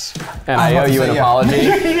delicious. And I owe you an apology.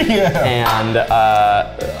 And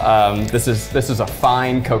this is a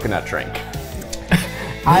fine coconut drink.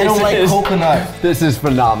 I don't like is- coconut. This is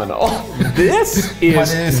phenomenal. This it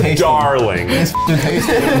is is tasty. darling. It's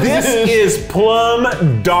tasty. This is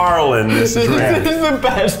plum darling, this This drink. is the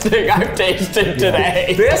best thing I've tasted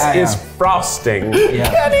today. This I is know. frosting.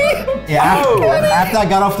 Yeah. Yeah, after I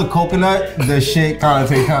got off the coconut, the shit kind of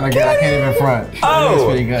tastes kind of good. I can't even front. It's Oh,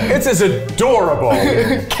 pretty good. it's as adorable.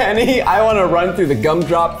 Kenny, I want to run through the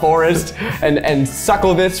gumdrop forest and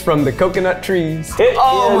suckle this from the coconut trees. It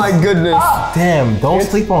Oh is- my goodness. Damn, don't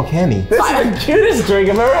sleep on Kenny. This is the cutest drink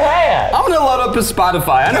I've ever had. I'm gonna load up his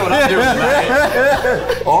Spotify. I know what I'm doing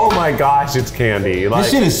tonight. Oh my gosh, it's candy. Like,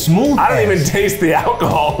 This shit is smooth. I don't as. even taste the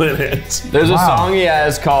alcohol in it. There's a Wow. song he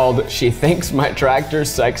has called "She Thinks My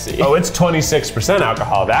Tractor's Sexy." Oh, it's 26%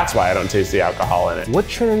 alcohol. That's why I don't taste the alcohol in it. What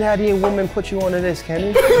Trinidadian woman put you onto this,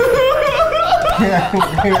 Kenny?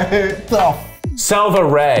 Salva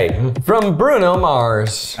Ray. From Bruno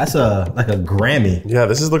Mars. That's like a Grammy. Yeah,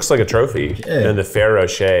 looks like a trophy. Yeah. And the Ferrero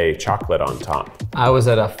Rocher chocolate on top. I was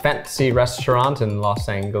at a fancy restaurant in Los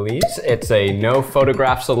Angeles. It's a no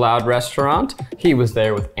photographs allowed restaurant. He was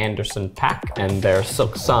there with Anderson .Paak and their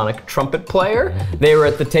Silk Sonic trumpet player. They were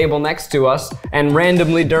at the table next to us, and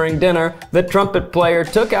randomly during dinner, the trumpet player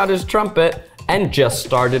took out his trumpet and just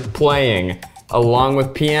started playing. along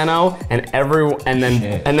with piano, and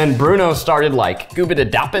then Bruno started like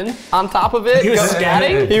goobida-dapping on top of it. He was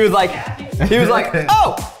scatting. He was like,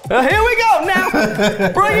 oh, here we go now.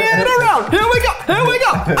 Bringing it around. Here we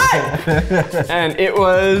go. Hey! And it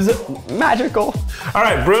was magical. All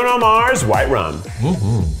right, Bruno Mars, white rum.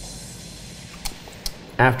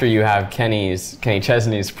 After you have Kenny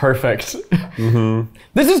Chesney's perfect.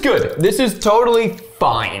 This is good. This is totally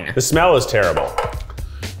fine. The smell is terrible.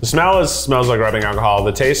 The smell smells like rubbing alcohol.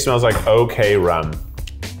 The taste smells like okay rum.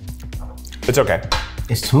 It's okay.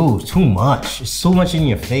 It's too much. It's so much in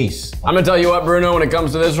your face. I'm gonna tell you what, Bruno, when it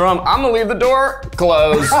comes to this rum, I'm gonna leave the door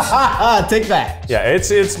closed. Take that. Yeah,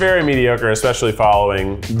 it's very mediocre, especially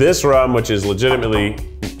following this rum, which is legitimately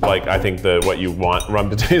like I think what you want rum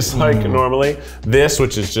to taste like normally. This,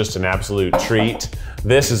 which is just an absolute treat.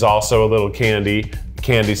 This is also a little candy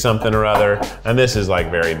something or other, and this is like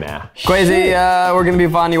very meh. Kwesi, we're gonna be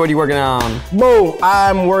finding you. What are you working on? Boo,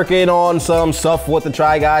 I'm working on some stuff with the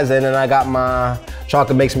Try guys, and then I got my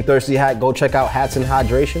Chocolate Makes Me Thirsty hat. Go check out Hats and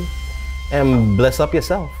Hydration, and bless up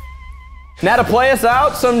yourself. Now to play us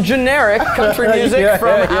out, some generic country music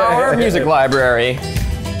from our music library.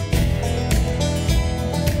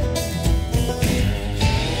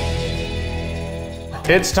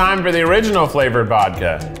 It's time for the original flavored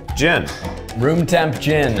vodka, gin. Room temp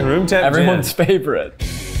gin. Room temp Everyone's favorite.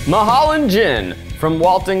 Mulholland Gin from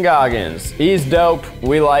Walton Goggins. He's dope.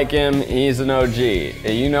 We like him. He's an OG.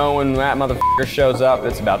 You know when that motherfucker shows up,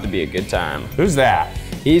 it's about to be a good time. Who's that?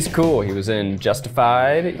 He's cool. He was in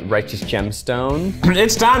Justified, Righteous Gemstone.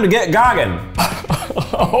 It's time to get Goggin.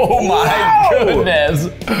 Oh my goodness.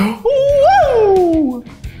 Woo!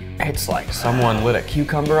 It's like someone lit a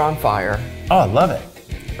cucumber on fire. Oh, I love it.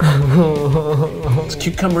 It's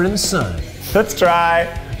cucumber in the sun. Let's try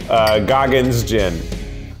Goggins Gin.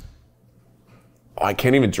 Oh, I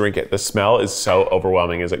can't even drink it. The smell is so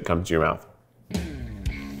overwhelming as it comes to your mouth.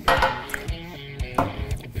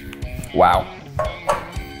 Wow.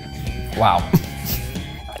 Wow.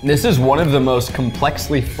 This is one of the most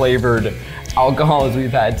complexly flavored alcohols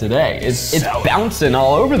we've had today. It's bouncing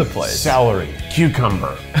all over the place. Celery,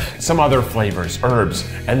 cucumber, some other flavors, herbs,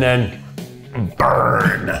 and then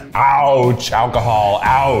burn. Ouch, alcohol,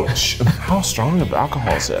 ouch. How strong of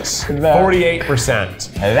alcohol is this?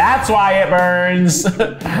 48%. That's why it burns.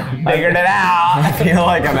 Figured it out. I feel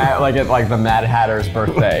like I'm at the Mad Hatter's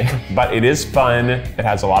birthday. But it is fun. It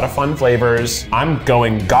has a lot of fun flavors. I'm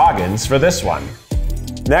going Goggins for this one.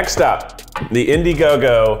 Next up, the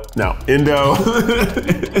Indiegogo. No,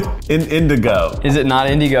 Indigo. Is it not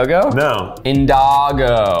Indiegogo? No.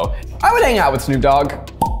 Indago. I would hang out with Snoop Dogg.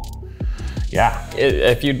 Yeah.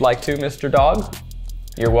 If you'd like to, Mr. Dog,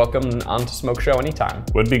 you're welcome on to Smoke Show anytime.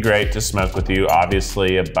 Would be great to smoke with you.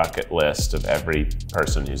 Obviously, a bucket list of every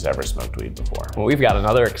person who's ever smoked weed before. Well, we've got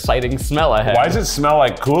another exciting smell ahead. Why does it smell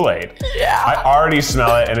like Kool-Aid? Yeah. I already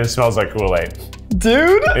smell it, and it smells like Kool-Aid.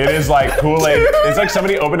 Dude. It is like Kool-Aid. It's like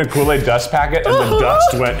somebody opened a Kool-Aid dust packet, and the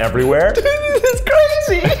dust went everywhere. It's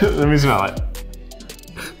crazy. Let me smell it.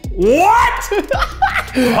 What?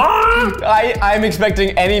 I'm expecting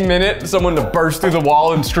any minute someone to burst through the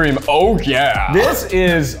wall and scream, oh yeah. This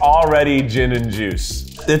is already gin and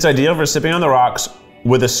juice. It's ideal for sipping on the rocks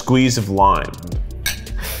with a squeeze of lime.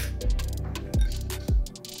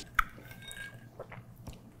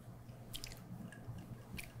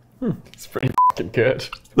 It's pretty fucking good.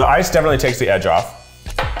 The ice definitely takes the edge off.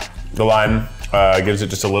 The lime gives it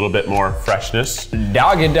just a little bit more freshness.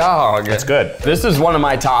 Doggy dog. It's good. This is one of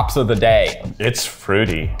my tops of the day. It's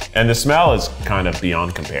fruity. And the smell is kind of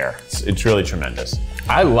beyond compare. It's really tremendous.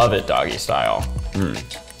 I love it doggy style.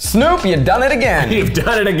 Snoop, you done it again. You've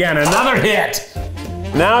done it again, another hit.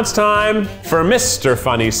 Now it's time for Mr.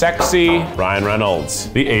 Funny Sexy, Ryan Reynolds,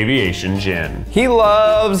 the Aviation Gin. He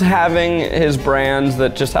loves having his brands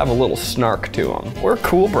that just have a little snark to them. We're a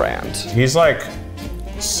cool brand. He's like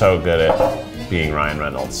so good at being Ryan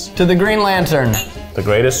Reynolds. To the Green Lantern. The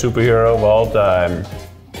greatest superhero of all time.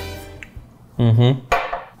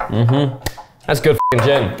 That's good f***ing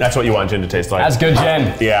gin. That's what you want gin to taste like. That's good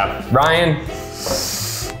gin. Yeah. Ryan,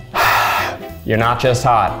 you're not just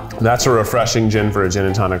hot. That's a refreshing gin for a gin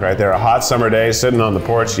and tonic right there. A hot summer day, sitting on the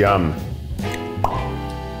porch, yum.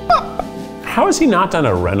 How has he not done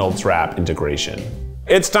a Reynolds Wrap integration?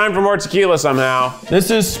 It's time for more tequila somehow.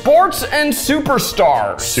 This is Sports and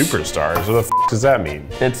Superstars. Superstars? What the f does that mean?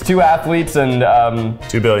 It's two athletes and,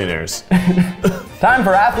 2 billionaires. time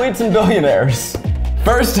for athletes and billionaires.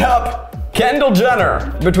 First up, Kendall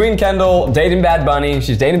Jenner. Between Kendall dating Bad Bunny,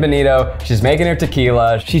 she's dating Benito, she's making her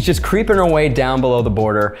tequila, she's just creeping her way down below the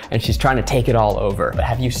border, and she's trying to take it all over. But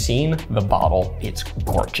have you seen the bottle? It's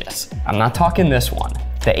gorgeous. I'm not talking this one.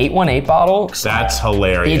 The 818 bottle. That's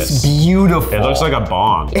hilarious. It's beautiful. It looks like a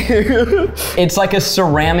bong. It's like a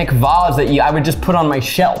ceramic vase that I would just put on my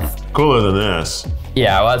shelf. Cooler than this.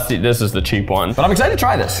 Yeah, well, this is the cheap one. But I'm excited to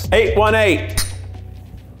try this. 818.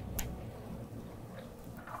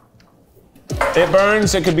 It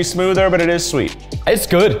burns, it could be smoother, but it is sweet. It's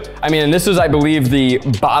good. I mean, and this is, I believe, the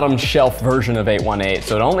bottom shelf version of 818,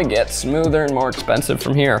 so it only gets smoother and more expensive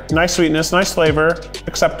from here. Nice sweetness, nice flavor,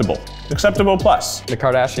 acceptable. Acceptable plus. The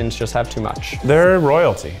Kardashians just have too much. They're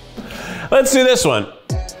royalty. Let's do this one.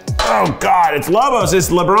 Oh God, it's Lobos, it's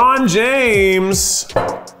LeBron James.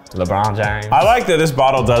 LeBron James. I like that this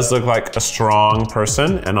bottle does look like a strong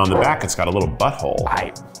person, and on the back it's got a little butthole.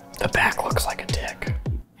 The back looks like a dick.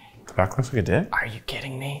 The back looks like a dick? Are you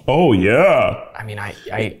kidding me? Oh yeah. I mean,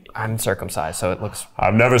 I'm circumcised, so it looks...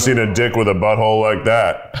 I've never seen a dick with a butthole like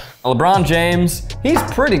that. LeBron James, he's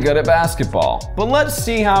pretty good at basketball, but let's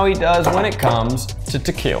see how he does when it comes to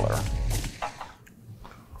tequila.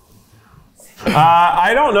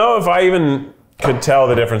 I don't know if I even could tell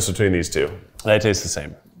the difference between these two. They taste the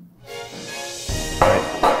same.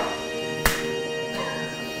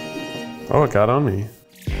 Oh, it got on me.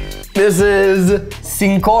 This is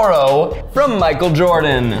Cincoro from Michael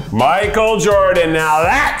Jordan. Michael Jordan, now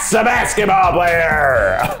that's a basketball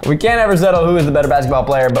player. We can't ever settle who is the better basketball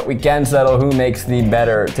player, but we can settle who makes the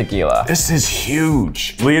better tequila. This is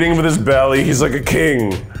huge. Bleeding with his belly, he's like a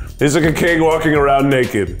king. He's like a king walking around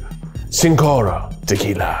naked. Cincoro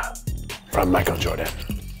tequila from Michael Jordan.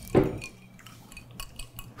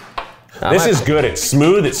 This is good, it's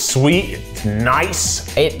smooth, it's sweet, it's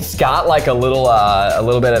nice. It's got like a little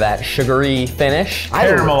bit of that sugary finish.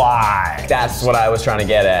 Caramelized. That's what I was trying to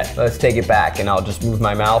get at. Let's take it back and I'll just move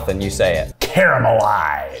my mouth and you say it.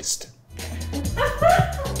 Caramelized.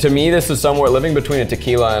 To me, this is somewhere living between a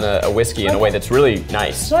tequila and a whiskey in a way that's really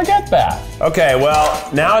nice. I get that. Okay,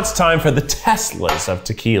 well, now it's time for the Teslas of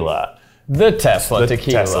tequila. The Tesla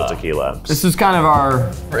tequila. Tesla tequila. This is kind of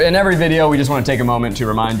our, in every video, we just want to take a moment to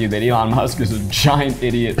remind you that Elon Musk is a giant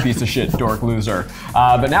idiot, piece of shit, dork loser.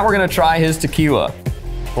 But now we're gonna try his tequila.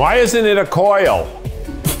 Why isn't it a coil?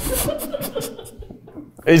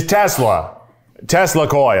 It's Tesla. Tesla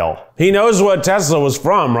coil. He knows what Tesla was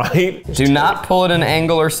from, right? Do not pull it an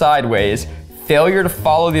angle or sideways. Failure to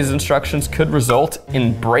follow these instructions could result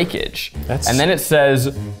in breakage. And then it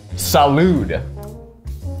says, salud.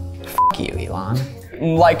 F you, Elon.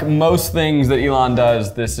 Like most things that Elon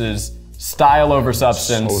does, this is style over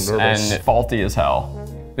substance and faulty as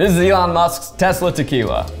hell. This is Elon Musk's Tesla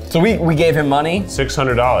tequila. So we gave him money.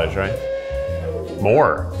 $600, right?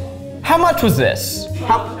 More. How much was this?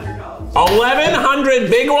 $1,100. 1,100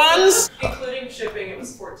 big ones? Including shipping, it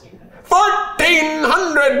was $1,400.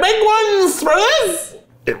 1,400 big ones for this?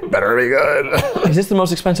 It better be good. Is this the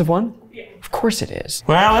most expensive one? Yeah. Of course it is.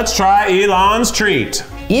 Well, let's try Elon's treat.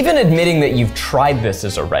 Even admitting that you've tried this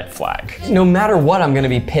is a red flag. No matter what, I'm gonna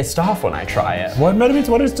be pissed off when I try it. What matters?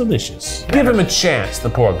 What is delicious? Give him a chance, the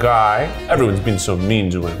poor guy. Everyone's been so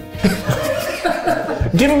mean to him.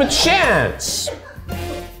 Give him a chance.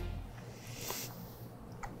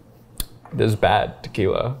 This is bad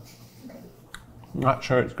tequila. Not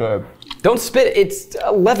sure it's good. Don't spit it, it's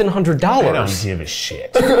 $1,100. I don't give a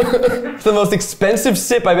shit. It's the most expensive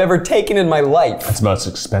sip I've ever taken in my life. It's the most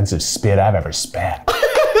expensive spit I've ever spat.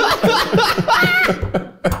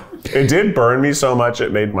 It did burn me so much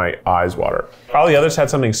it made my eyes water. All the others had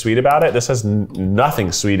something sweet about it. This has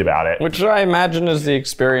nothing sweet about it. Which I imagine is the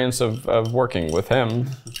experience of working with him,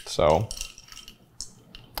 so.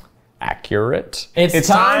 Accurate. It's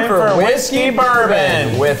time for Whiskey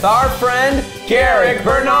Bourbon with our friend, Garrick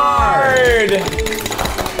Bernard.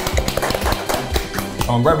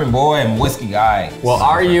 I'm bourbon boy and whiskey guy. Well,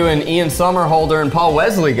 are you an Ian Somerhalder and Paul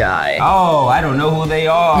Wesley guy? Oh, I don't know who they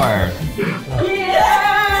are. They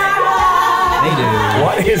do.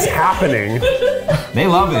 What is happening? They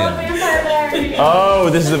love it. Oh,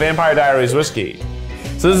 this is the Vampire Diaries whiskey.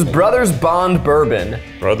 So this is Brothers Bond Bourbon,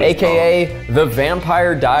 AKA The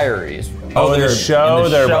Vampire Diaries. Oh, in the show,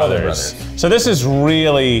 they're brothers. So this is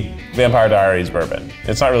really Vampire Diaries bourbon.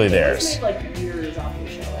 It's not really theirs. Like years off the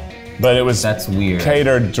show. But it was That's weird.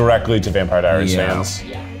 catered directly to Vampire Diaries fans.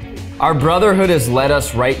 Yeah. Our brotherhood has led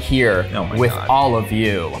us right here Oh my with God. all of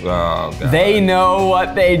you. Oh, God. They know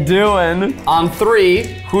what they doing. On 3,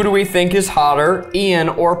 who do we think is hotter, Ian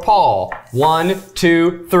or Paul? 1,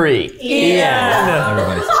 2, 3. Ian.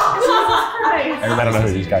 Everybody's. I don't know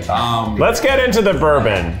who these guys are. Let's get into the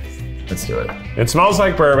bourbon. Let's do it. It smells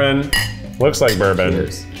like bourbon. Looks like bourbon.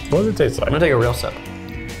 Cheers. What does it taste like? I'm gonna take a real sip.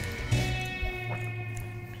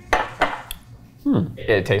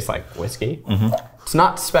 It tastes like whiskey. It's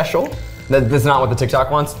not special. That's not what the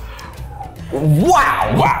TikTok wants.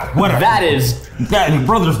 Wow! Wow, what That is. that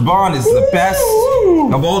Brothers Bond is the best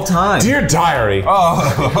of all time. Dear Diary.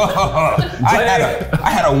 I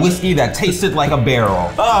had a whiskey that tasted like a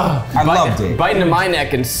barrel. I loved it. Bite into my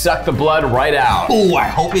neck and suck the blood right out. Ooh, I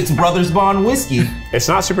hope it's Brothers Bond whiskey. It's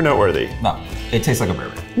not super noteworthy. No, it tastes like a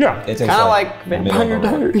bourbon. Yeah. It tastes Kind of like middle Vampire of a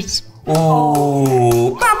bourbon. Diaries.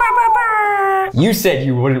 Ooh. You said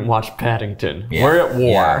you wouldn't watch Paddington. Yeah. We're at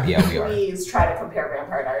war. Yeah, we are. Please try to compare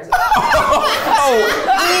Vampire Diaries.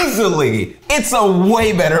 Oh, easily. It's a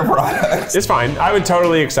way better product. It's fine. I would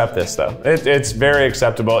totally accept this though. It's very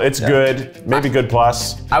acceptable. It's good. Maybe good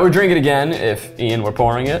plus. I would drink it again if Ian were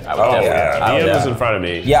pouring it. I would definitely. yeah. Ian was in front of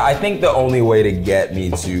me. Yeah, I think the only way to get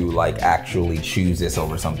me to like actually choose this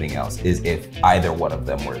over something else is if either one of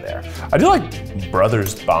them were there. I do like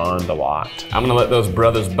Brothers Bond a lot. I'm gonna let those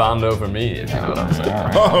brothers bond over me. If you know what I'm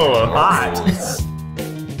saying. Oh, hot.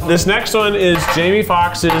 This next one is Jamie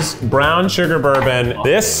Foxx's Brown Sugar Bourbon.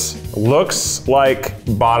 This looks like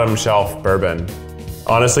bottom shelf bourbon.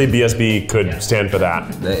 Honestly, BSB could stand for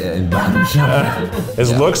that.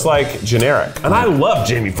 This looks like generic. And I love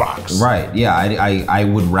Jamie Foxx. Right, yeah, I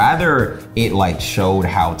would rather it like showed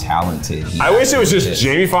how talented he I wish it was just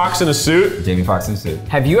Jamie Foxx in a suit. Jamie Foxx in suit.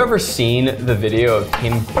 Have you ever seen the video of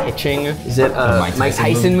him pitching? Is it a Mike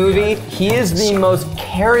Tyson movie? He is the most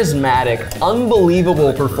charismatic,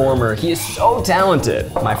 unbelievable performer. He is so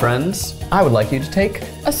talented. My friends, I would like you to take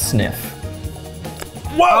a sniff.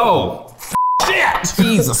 Whoa! Shit!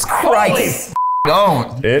 Jesus Christ!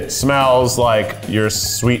 Don't. It smells like your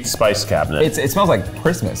sweet spice cabinet. It smells like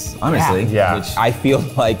Christmas, honestly. Yeah. Which I feel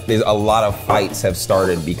like there's a lot of fights have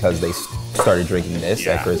started because they started drinking this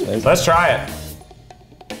at Christmas. Let's try it.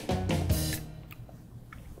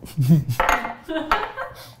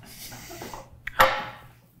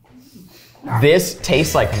 This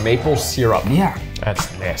tastes like maple syrup. Yeah.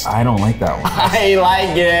 That's nasty. I don't like that one. I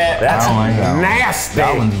like it. That's I don't like that one. nasty.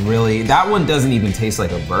 That one's really, that one doesn't even taste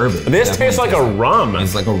like a bourbon. This That tastes one like a rum.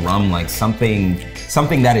 It's like a rum, like something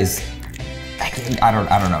that is, I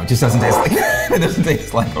don't know. It just doesn't taste like, it doesn't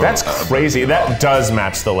taste like a That's crazy. That does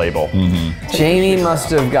match the label. Jamie must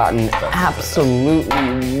have gotten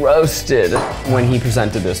absolutely roasted when he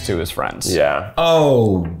presented this to his friends. Yeah.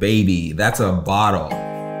 Oh, baby, that's a bottle.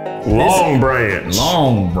 Long branch.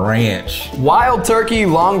 Long branch. Wild Turkey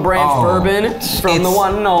Long Branch Oh, Bourbon from the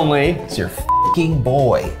one and only It's your fucking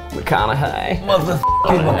boy. McConaughey.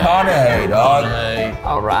 Motherfucking McConaughey, dog.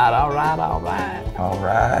 All right, all right, all right. All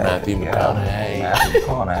right. Matthew McConaughey. Matthew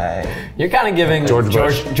McConaughey. You're kind of giving George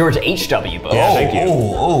Bush. George H.W. Bush. Yeah, thank you.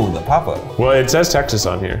 Oh, the papa. Well, it says Texas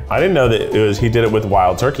on here. I didn't know that he did it with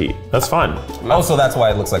wild turkey. That's fun. Oh, so that's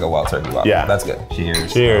why it looks like a wild turkey bottle. Yeah. That's good.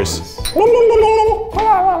 Cheers. Cheers.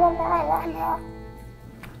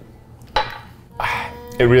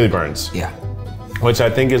 It really burns, Yeah. which I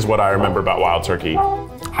think is what I remember about wild turkey.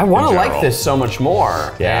 I want to in like general. this so much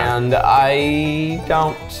more. Yeah. And I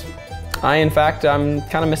don't. In fact, I'm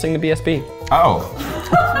kind of missing the BSB. Oh.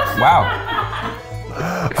 Wow.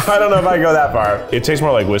 I don't know if I go that far. It tastes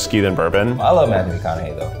more like whiskey than bourbon. I love Matthew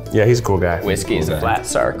McConaughey though. Yeah, he's a cool guy. Whiskey is a flat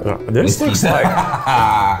circle. This looks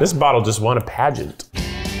like this bottle just won a pageant.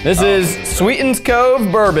 This is Sweetens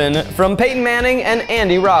Cove Bourbon from Peyton Manning and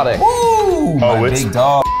Andy Roddick. Ooh, my it's big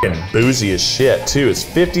dog. And boozy as shit too. It's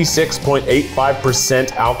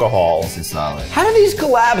 56.85% alcohol. This is solid. How do these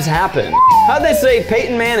collabs happen? How'd they say,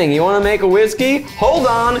 Peyton Manning, you want to make a whiskey? Hold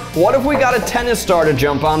on, what if we got a tennis star to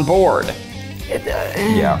jump on board?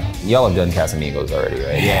 Yeah. Y'all have done Casamigos already,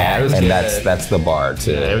 right? Yeah, it was and good. that's the bar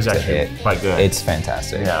to, it was to actually hit. quite good. It's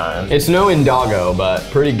fantastic. Yeah. It's no Indago, but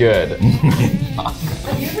pretty good.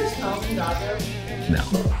 Have you ever smelled Indago? No.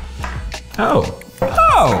 Oh.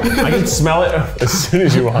 Oh. I can smell it as soon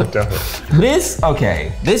as you walked over. This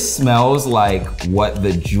smells like what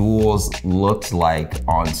the jewels looked like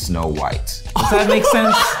on Snow White. Does that make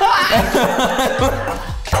sense?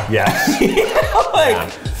 Yes.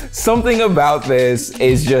 Something about this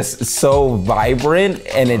is just so vibrant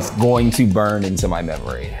and it's going to burn into my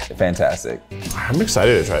memory. Fantastic. I'm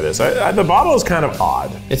excited to try this. The bottle is kind of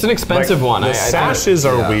odd. It's an expensive one. The sashes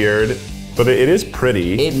are yeah. weird, but it is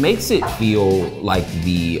pretty. It makes it feel like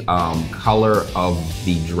the color of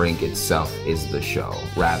the drink itself is the show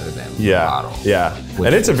rather than the bottle. Yeah.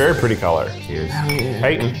 And it's a very pretty color. Cheers.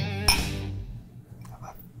 Peyton.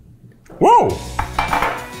 Whoa!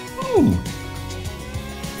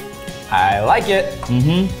 I like it.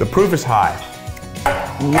 The proof is high.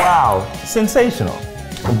 Wow, sensational.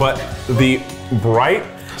 But the bright,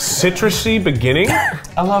 citrusy beginning,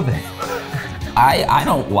 I love it. I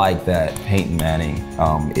don't like that Peyton Manning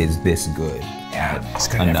is this good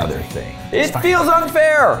at another thing. It feels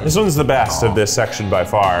unfair. this one's the best of this section by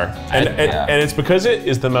far. And it's because it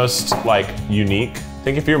is the most like unique. I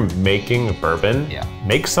think if you're making a bourbon,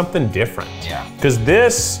 make something different. Yeah. Because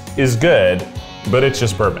this is good, but it's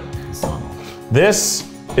just bourbon. This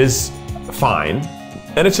is fine,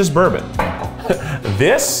 and it's just bourbon.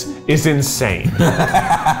 This is insane. So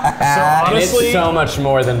honestly, It's so much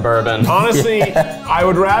more than bourbon. honestly, I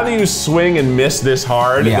would rather you swing and miss this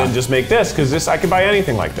hard than just make this, because this I could buy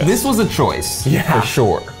anything like this. This was a choice, for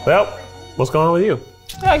sure. Well, what's going on with you?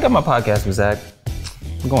 I got my podcast with Zach.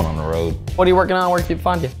 I'm going on the road. What are you working on? Where can people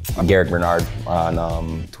find you? I'm Garrick Bernard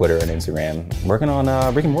on Twitter and Instagram. Working on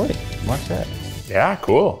Rick and Morty. Watch that. Yeah,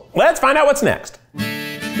 cool. Let's find out what's next.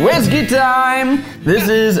 Whiskey time! This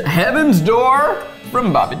is Heaven's Door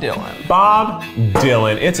from Bobby Dylan. Bob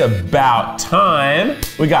Dylan, it's about time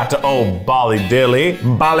we got to old Bobby Dilly,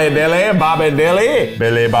 Bobby Dilly, Bobby Dilly,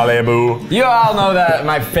 Billy Bobby Boo. You all know that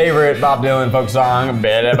my favorite Bob Dylan folk song,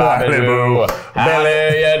 Billy Bobby Boo,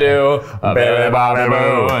 Billy you do, Billy Bobby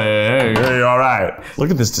Boo. Hey, all right. Look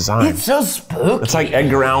at this design. It's so spooky. It's like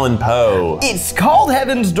Edgar Allan Poe. It's called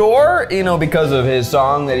Heaven's Door, you know, because of his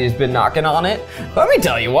song that he's been knocking on it. Let me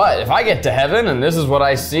tell you what, if I get to heaven and this is what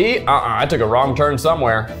I see, I took a wrong turn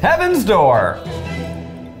somewhere. Heaven's Door.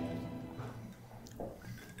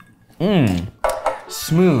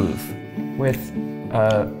 Smooth with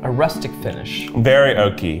a rustic finish. Very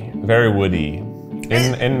oaky, very woody,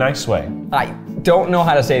 in a nice way. I don't know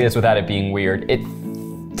how to say this without it being weird. It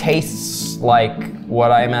tastes like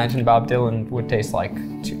what I imagine Bob Dylan would taste like,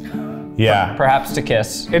 Yeah. perhaps to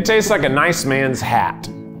kiss. It tastes like a nice man's hat.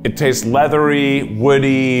 It tastes leathery,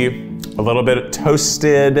 woody, a little bit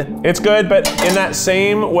toasted. It's good, but in that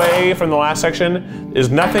same way from the last section, there's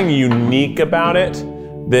nothing unique about it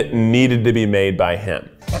that needed to be made by him.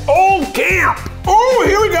 Old Camp! Oh,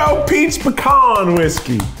 here we go, peach pecan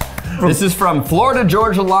whiskey. This is from Florida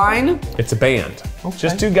Georgia Line. It's a band. It's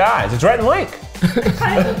just two guys. It's Rhett and Lake.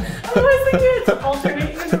 I was thinking it's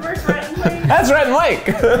alternate universe Rhett and Link. That's Rhett and Lake.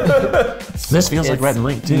 This feels like Rhett and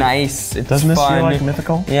Lake too. Nice. It's Doesn't this fun. feel like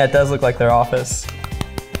mythical? Yeah, it does look like their office.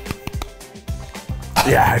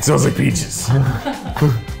 Yeah, it smells like peaches.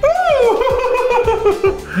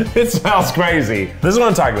 It smells crazy. This is what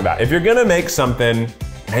I'm talking about. If you're gonna make something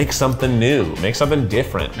new, make something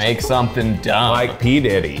different. Make something dumb. Like P.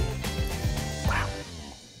 Diddy.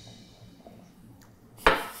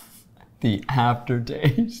 The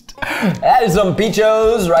aftertaste. That is some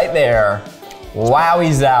peachos right there.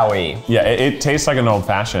 Wowie zowie. Yeah, it tastes like an old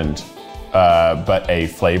fashioned, but a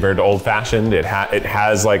flavored old fashioned. It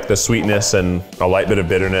has like the sweetness and a light bit of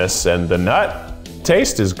bitterness, and the nut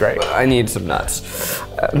taste is great. I need some nuts.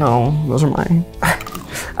 No, those are mine.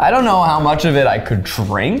 I don't know how much of it I could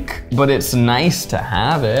drink, but it's nice to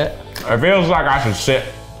have it. It feels like I should sit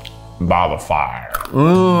by the fire.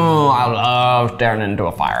 Ooh, I love staring into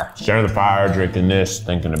a fire. Staring at the fire, drinking this,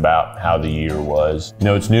 thinking about how the year was. You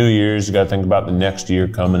know, it's New Year's, you gotta think about the next year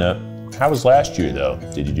coming up. How was last year though?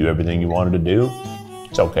 Did you do everything you wanted to do?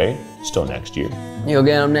 It's okay, still next year. You'll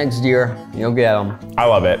get them next year. You'll get them. I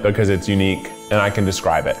love it because it's unique and I can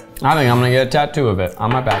describe it. I think I'm gonna get a tattoo of it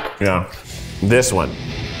on my back. Yeah. This one.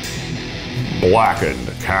 Blackened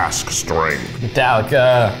cask strength.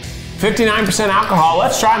 Metallica. 59% alcohol.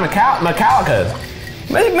 Let's try Metallica.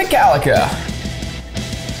 Metallica.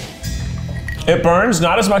 It burns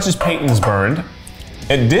not as much as Peyton's burned.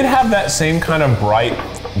 It did have that same kind of bright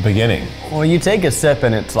beginning. Well, you take a sip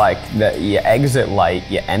and it's like that you exit light,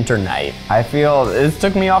 you enter night. I feel this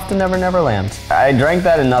took me off to Never Never Land. I drank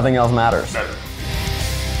that and nothing else matters.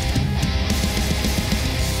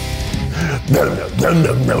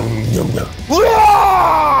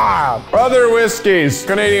 Other whiskeys.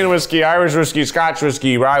 Canadian whiskey, Irish whiskey, Scotch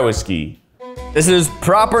whiskey, rye whiskey. This is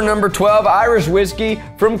proper number 12 Irish whiskey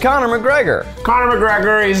from Conor McGregor. Conor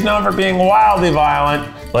McGregor, he's known for being wildly violent.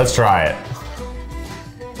 Let's try it.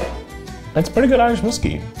 That's pretty good Irish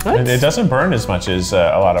whiskey. And it doesn't burn as much as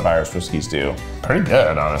a lot of Irish whiskeys do. Pretty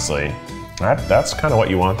good, honestly. That's kind of what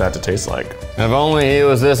you want that to taste like. If only he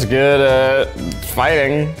was this good at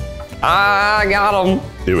fighting. I got him.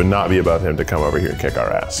 It would not be above him to come over here and kick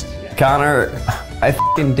our ass. Connor, I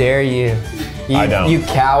f***ing dare you. I don't. You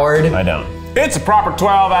coward. I don't. It's a proper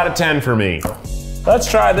 12 out of 10 for me. Let's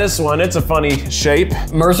try this one. It's a funny shape.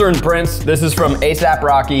 Mercer and Prince, this is from A$AP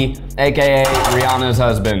Rocky, AKA Rihanna's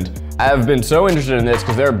husband. I have been so interested in this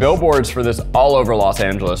because there are billboards for this all over Los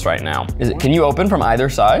Angeles right now. Can you open from either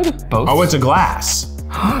side? Both? Oh, it's a glass.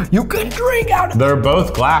 You can drink out of it. They're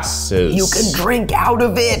both glasses. You can drink out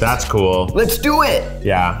of it. That's cool. Let's do it.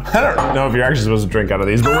 Yeah. I don't know if you're actually supposed to drink out of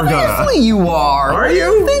these, but we're gonna. Obviously you are. Are What do you?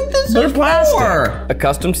 you think this They're is plastic. for? A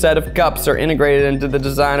custom set of cups are integrated into the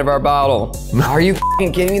design of our bottle. Are you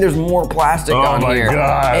f***ing kidding me? There's more plastic on my here.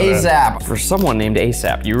 God. ASAP. For someone named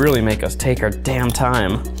ASAP, you really make us take our damn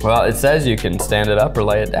time. Well, it says you can stand it up or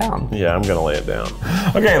lay it down. Yeah, I'm gonna lay it down.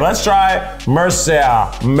 Okay, let's try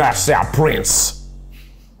Mercer Prince.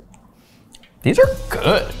 These are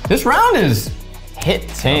good. This round is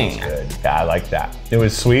hitting. Good. Yeah, I like that. It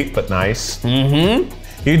was sweet but nice. Mm-hmm.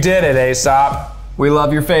 You did it, Aesop. We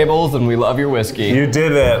love your fables and we love your whiskey. You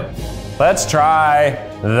did it. Let's try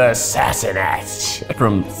the Sassenach.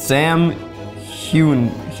 From Sam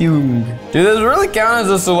Hume. Do this really count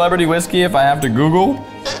as a celebrity whiskey if I have to Google?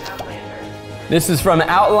 This is from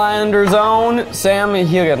Outlander's own Sam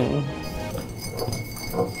Hugan.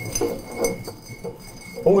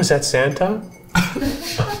 Oh, is that Santa?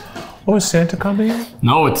 Oh, is Santa coming?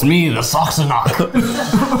 No, it's me, the Sassenach.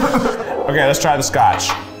 Okay, let's try the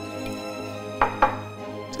scotch.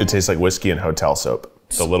 It tastes like whiskey and hotel soap.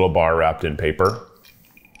 It's a little bar wrapped in paper.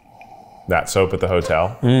 That soap at the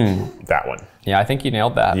hotel. That one. Yeah, I think you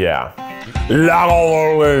nailed that. Yeah.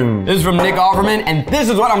 Lagavulin. This is from Nick Offerman, and this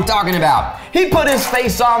is what I'm talking about. He put his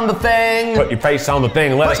face on the thing. Put your face on the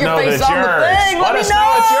thing. Let us know that it's yours. Let us me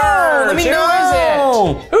know it's yours. Let me Who know.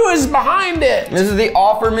 is it? Who is behind it? This is the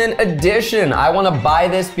Offerman edition. I want to buy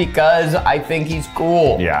this because I think he's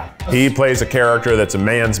cool. Yeah. He plays a character that's a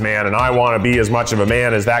man's man, and I want to be as much of a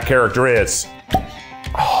man as that character is.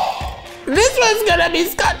 This one's gonna be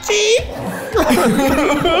scotchy.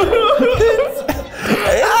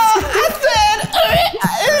 I said,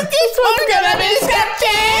 this one's gonna be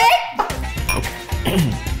scotchy.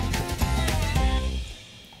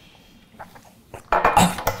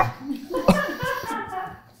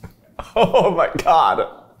 Oh my God.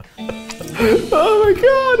 Oh my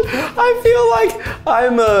God. I feel like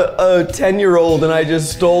I'm a 10-year-old and I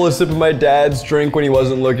just stole a sip of my dad's drink when he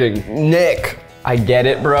wasn't looking. Nick. I get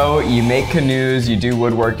it, bro. You make canoes, you do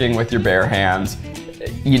woodworking with your bare hands.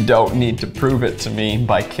 You don't need to prove it to me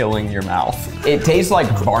by killing your mouth. It tastes like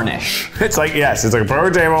varnish. It's like, yes, it's like a poker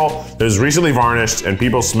table that was recently varnished and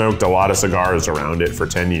people smoked a lot of cigars around it for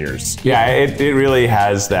 10 years. Yeah, it really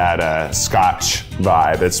has that Scotch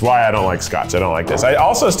vibe. It's why I don't like Scotch. I don't like this. I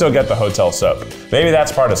also still get the hotel soap. Maybe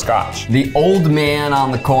that's part of Scotch. The old man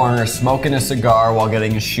on the corner smoking a cigar while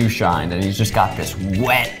getting his shoe shined, and he's just got this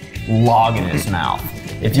wet log in his mouth.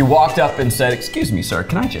 If you walked up and said, "Excuse me, sir,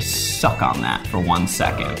 can I just suck on that for 1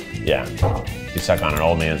 second?" Yeah, you suck on an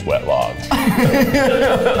old man's wet log.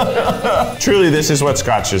 Truly, this is what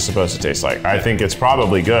Scotch is supposed to taste like. I think it's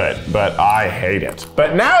probably good, but I hate it.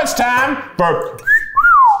 But now it's time for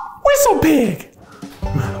Whistle Pig.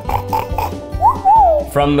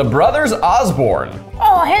 From the Brothers Osborne.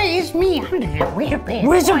 Oh, hey, it's me. I'm the Whistle Pig.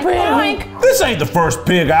 Whistle Pig. This ain't the first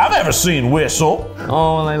pig I've ever seen whistle.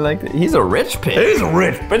 Oh, I like it. He's a rich pig. He's a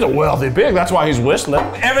wealthy pig. That's why he's whistling.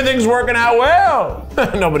 Everything's working out well.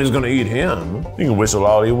 Nobody's gonna eat him. He can whistle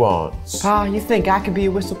all he wants. Pa, you think I could be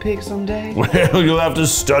a whistle pig someday? Well, you'll have to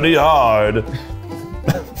study hard.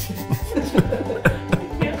 Can't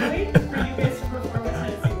wait for you guys to perform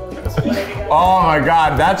with Tennessee Williams. Oh my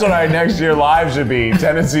God, that's what our next year live should be.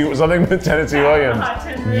 Tennessee, something with Tennessee Williams.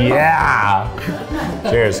 Yeah.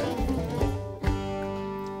 Cheers.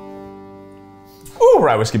 Ooh,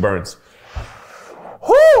 rye whiskey burns.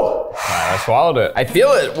 Whoo! I swallowed it. I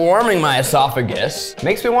feel it warming my esophagus.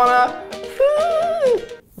 Makes me wanna.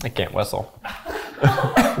 I can't whistle.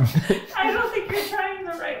 I don't think you're trying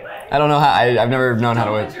the right way. I don't know how. I've never known how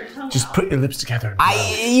to whistle. Just put your lips together.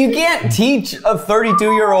 You can't teach a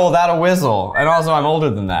 32-year-old how to whistle. And also, I'm older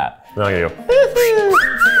than that. No, you.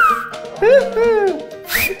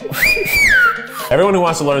 Everyone who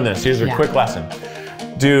wants to learn this, here's your quick lesson.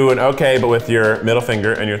 Do an okay, but with your middle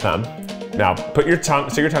finger and your thumb. Now, put your tongue,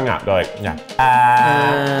 stick your tongue out. Go like, yeah.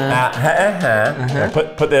 Now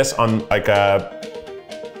put this on like a,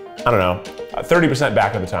 I don't know, 30%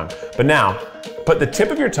 back of the tongue. But now, put the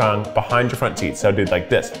tip of your tongue behind your front teeth. So do like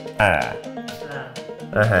this. And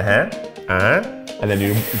then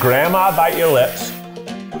you grandma bite your lips.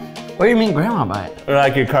 What do you mean grandma bite? Or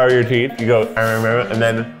like you cover your teeth. You go, and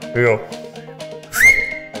then you go.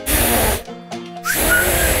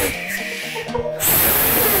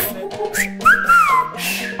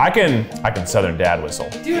 I can Southern Dad whistle.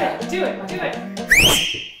 Do it.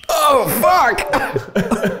 Oh, fuck!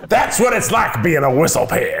 That's what it's like being a whistle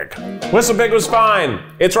pig. Whistle pig was fine.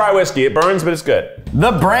 It's rye whiskey. It burns, but it's good.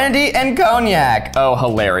 The brandy and cognac. Oh,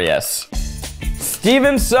 hilarious.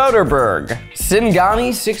 Steven Soderbergh,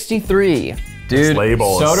 Singani 63. Dude, This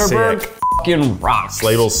label is Soderbergh sick. fucking rocks. This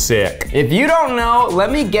label's sick. If you don't know,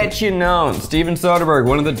 let me get you known. Steven Soderbergh,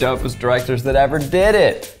 one of the dopest directors that ever did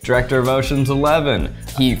it. Director of Ocean's 11.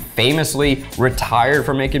 He famously retired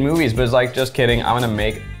from making movies, but is like, just kidding, I'm gonna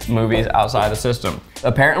make movies outside the system.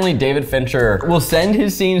 Apparently, David Fincher will send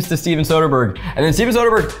his scenes to Steven Soderbergh, and then Steven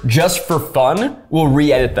Soderbergh, just for fun, will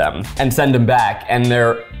re-edit them and send them back, and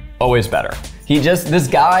they're always better. This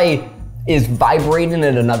guy is vibrating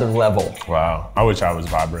at another level. Wow, I wish I was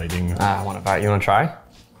vibrating. I wanna vibrate. You wanna try?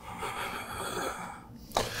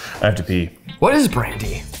 I have to pee. What is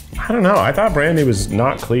brandy? I don't know, I thought brandy was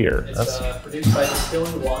not clear. It's produced by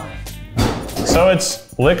distilled wine. So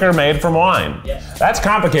it's liquor made from wine. Yes. That's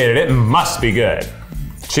complicated, it must be good.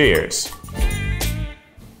 Cheers.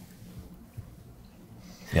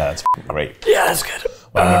 Yeah, that's great. Yeah, that's good.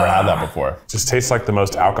 Well, I've never had that before. Just tastes like the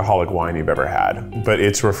most alcoholic wine you've ever had, but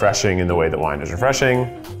it's refreshing in the way that wine is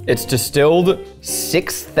refreshing. It's distilled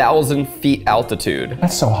 6,000 feet altitude.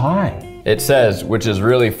 That's so high. It says, which is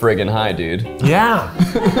really friggin' high, dude. Yeah,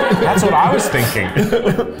 that's what I was thinking.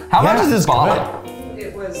 How much is this bottle?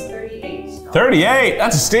 It was 38. 38,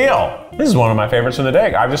 that's a steal. This is one of my favorites from the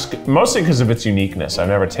day. Mostly because of its uniqueness. I've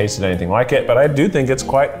never tasted anything like it, but I do think it's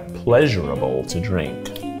quite pleasurable to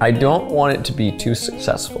drink. I don't want it to be too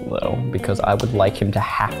successful though, because I would like him to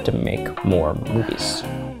have to make more movies.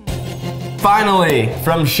 Finally,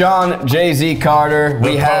 from Sean Jay-Z Carter,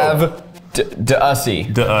 we have D'Ussy.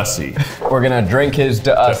 D'Ussy. We're gonna drink his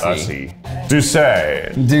D'Ussy. D'Ussy. Do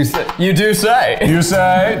say. You do say. You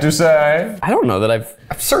say, do say. I don't know that I've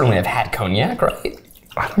certainly have had cognac, right?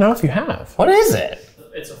 I don't know if you have. What is it?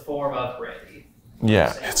 It's a form of brandy.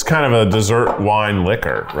 Yeah, it's kind of a dessert wine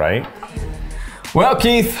liquor, right? Well,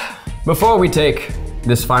 Keith, before we take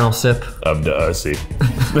this final sip Of D'Ussy.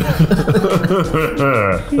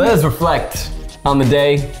 let us reflect on the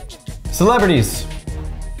day. Celebrities.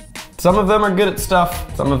 Some of them are good at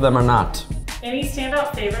stuff, some of them are not. Any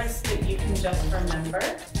standout favorites that you can just remember?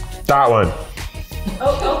 That one.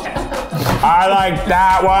 Oh, okay. I like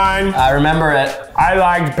that one. I remember it. I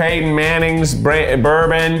liked Peyton Manning's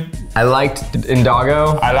bourbon. I liked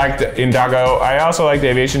Indago. I liked Indago. I also liked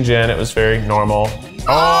Aviation Gin. It was very normal.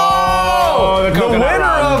 Oh, the coconut winner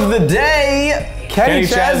rum. of the day, Kenny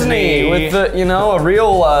Chesney, with the, a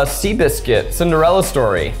real Seabiscuit Cinderella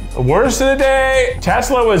story. Worst of the day,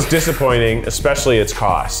 Tesla was disappointing, especially its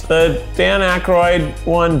cost. The Dan Aykroyd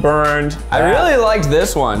one burned. I really liked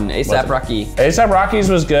this one, ASAP Rocky. ASAP Rocky's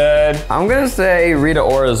was good. I'm gonna say Rita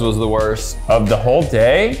Ora's was the worst. Of the whole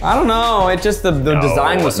day? I don't know, it just, the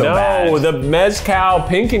design was so bad. No, the mezcal,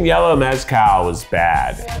 pink and yellow mezcal was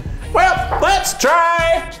bad. Well, let's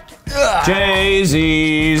try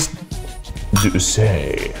Jay-Z's Douce.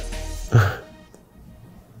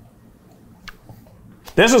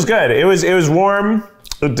 This was good. It was warm.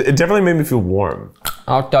 It definitely made me feel warm.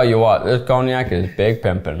 I'll tell you what, this cognac is big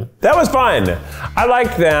pimpin'. That was fun. I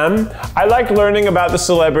liked them. I liked learning about the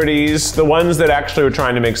celebrities, the ones that actually were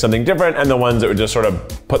trying to make something different and the ones that were just sort of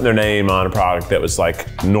putting their name on a product that was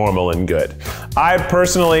like normal and good. I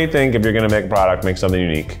personally think if you're gonna make a product, make something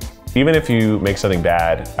unique. Even if you make something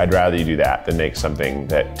bad, I'd rather you do that than make something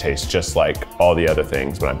that tastes just like all the other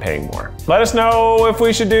things but I'm paying more. Let us know if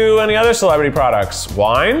we should do any other celebrity products.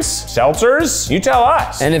 Wines? Seltzers? You tell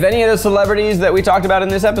us. And if any of the celebrities that we talked about in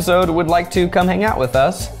this episode would like to come hang out with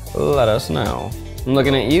us, let us know. I'm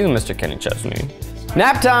looking at you, Mr. Kenny Chesney.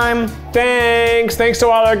 Nap time. Thanks to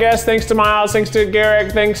all our guests. Thanks to Miles. Thanks to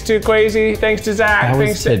Garrick. Thanks to Kwesi. Thanks to Zach.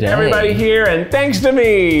 Thanks to everybody here. And thanks to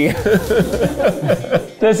me.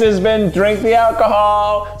 This has been Drink the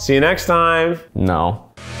Alcohol. See you next time.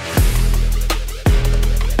 No.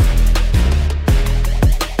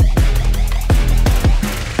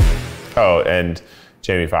 Oh, and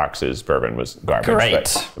Jamie Foxx's bourbon was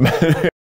garbage. Great.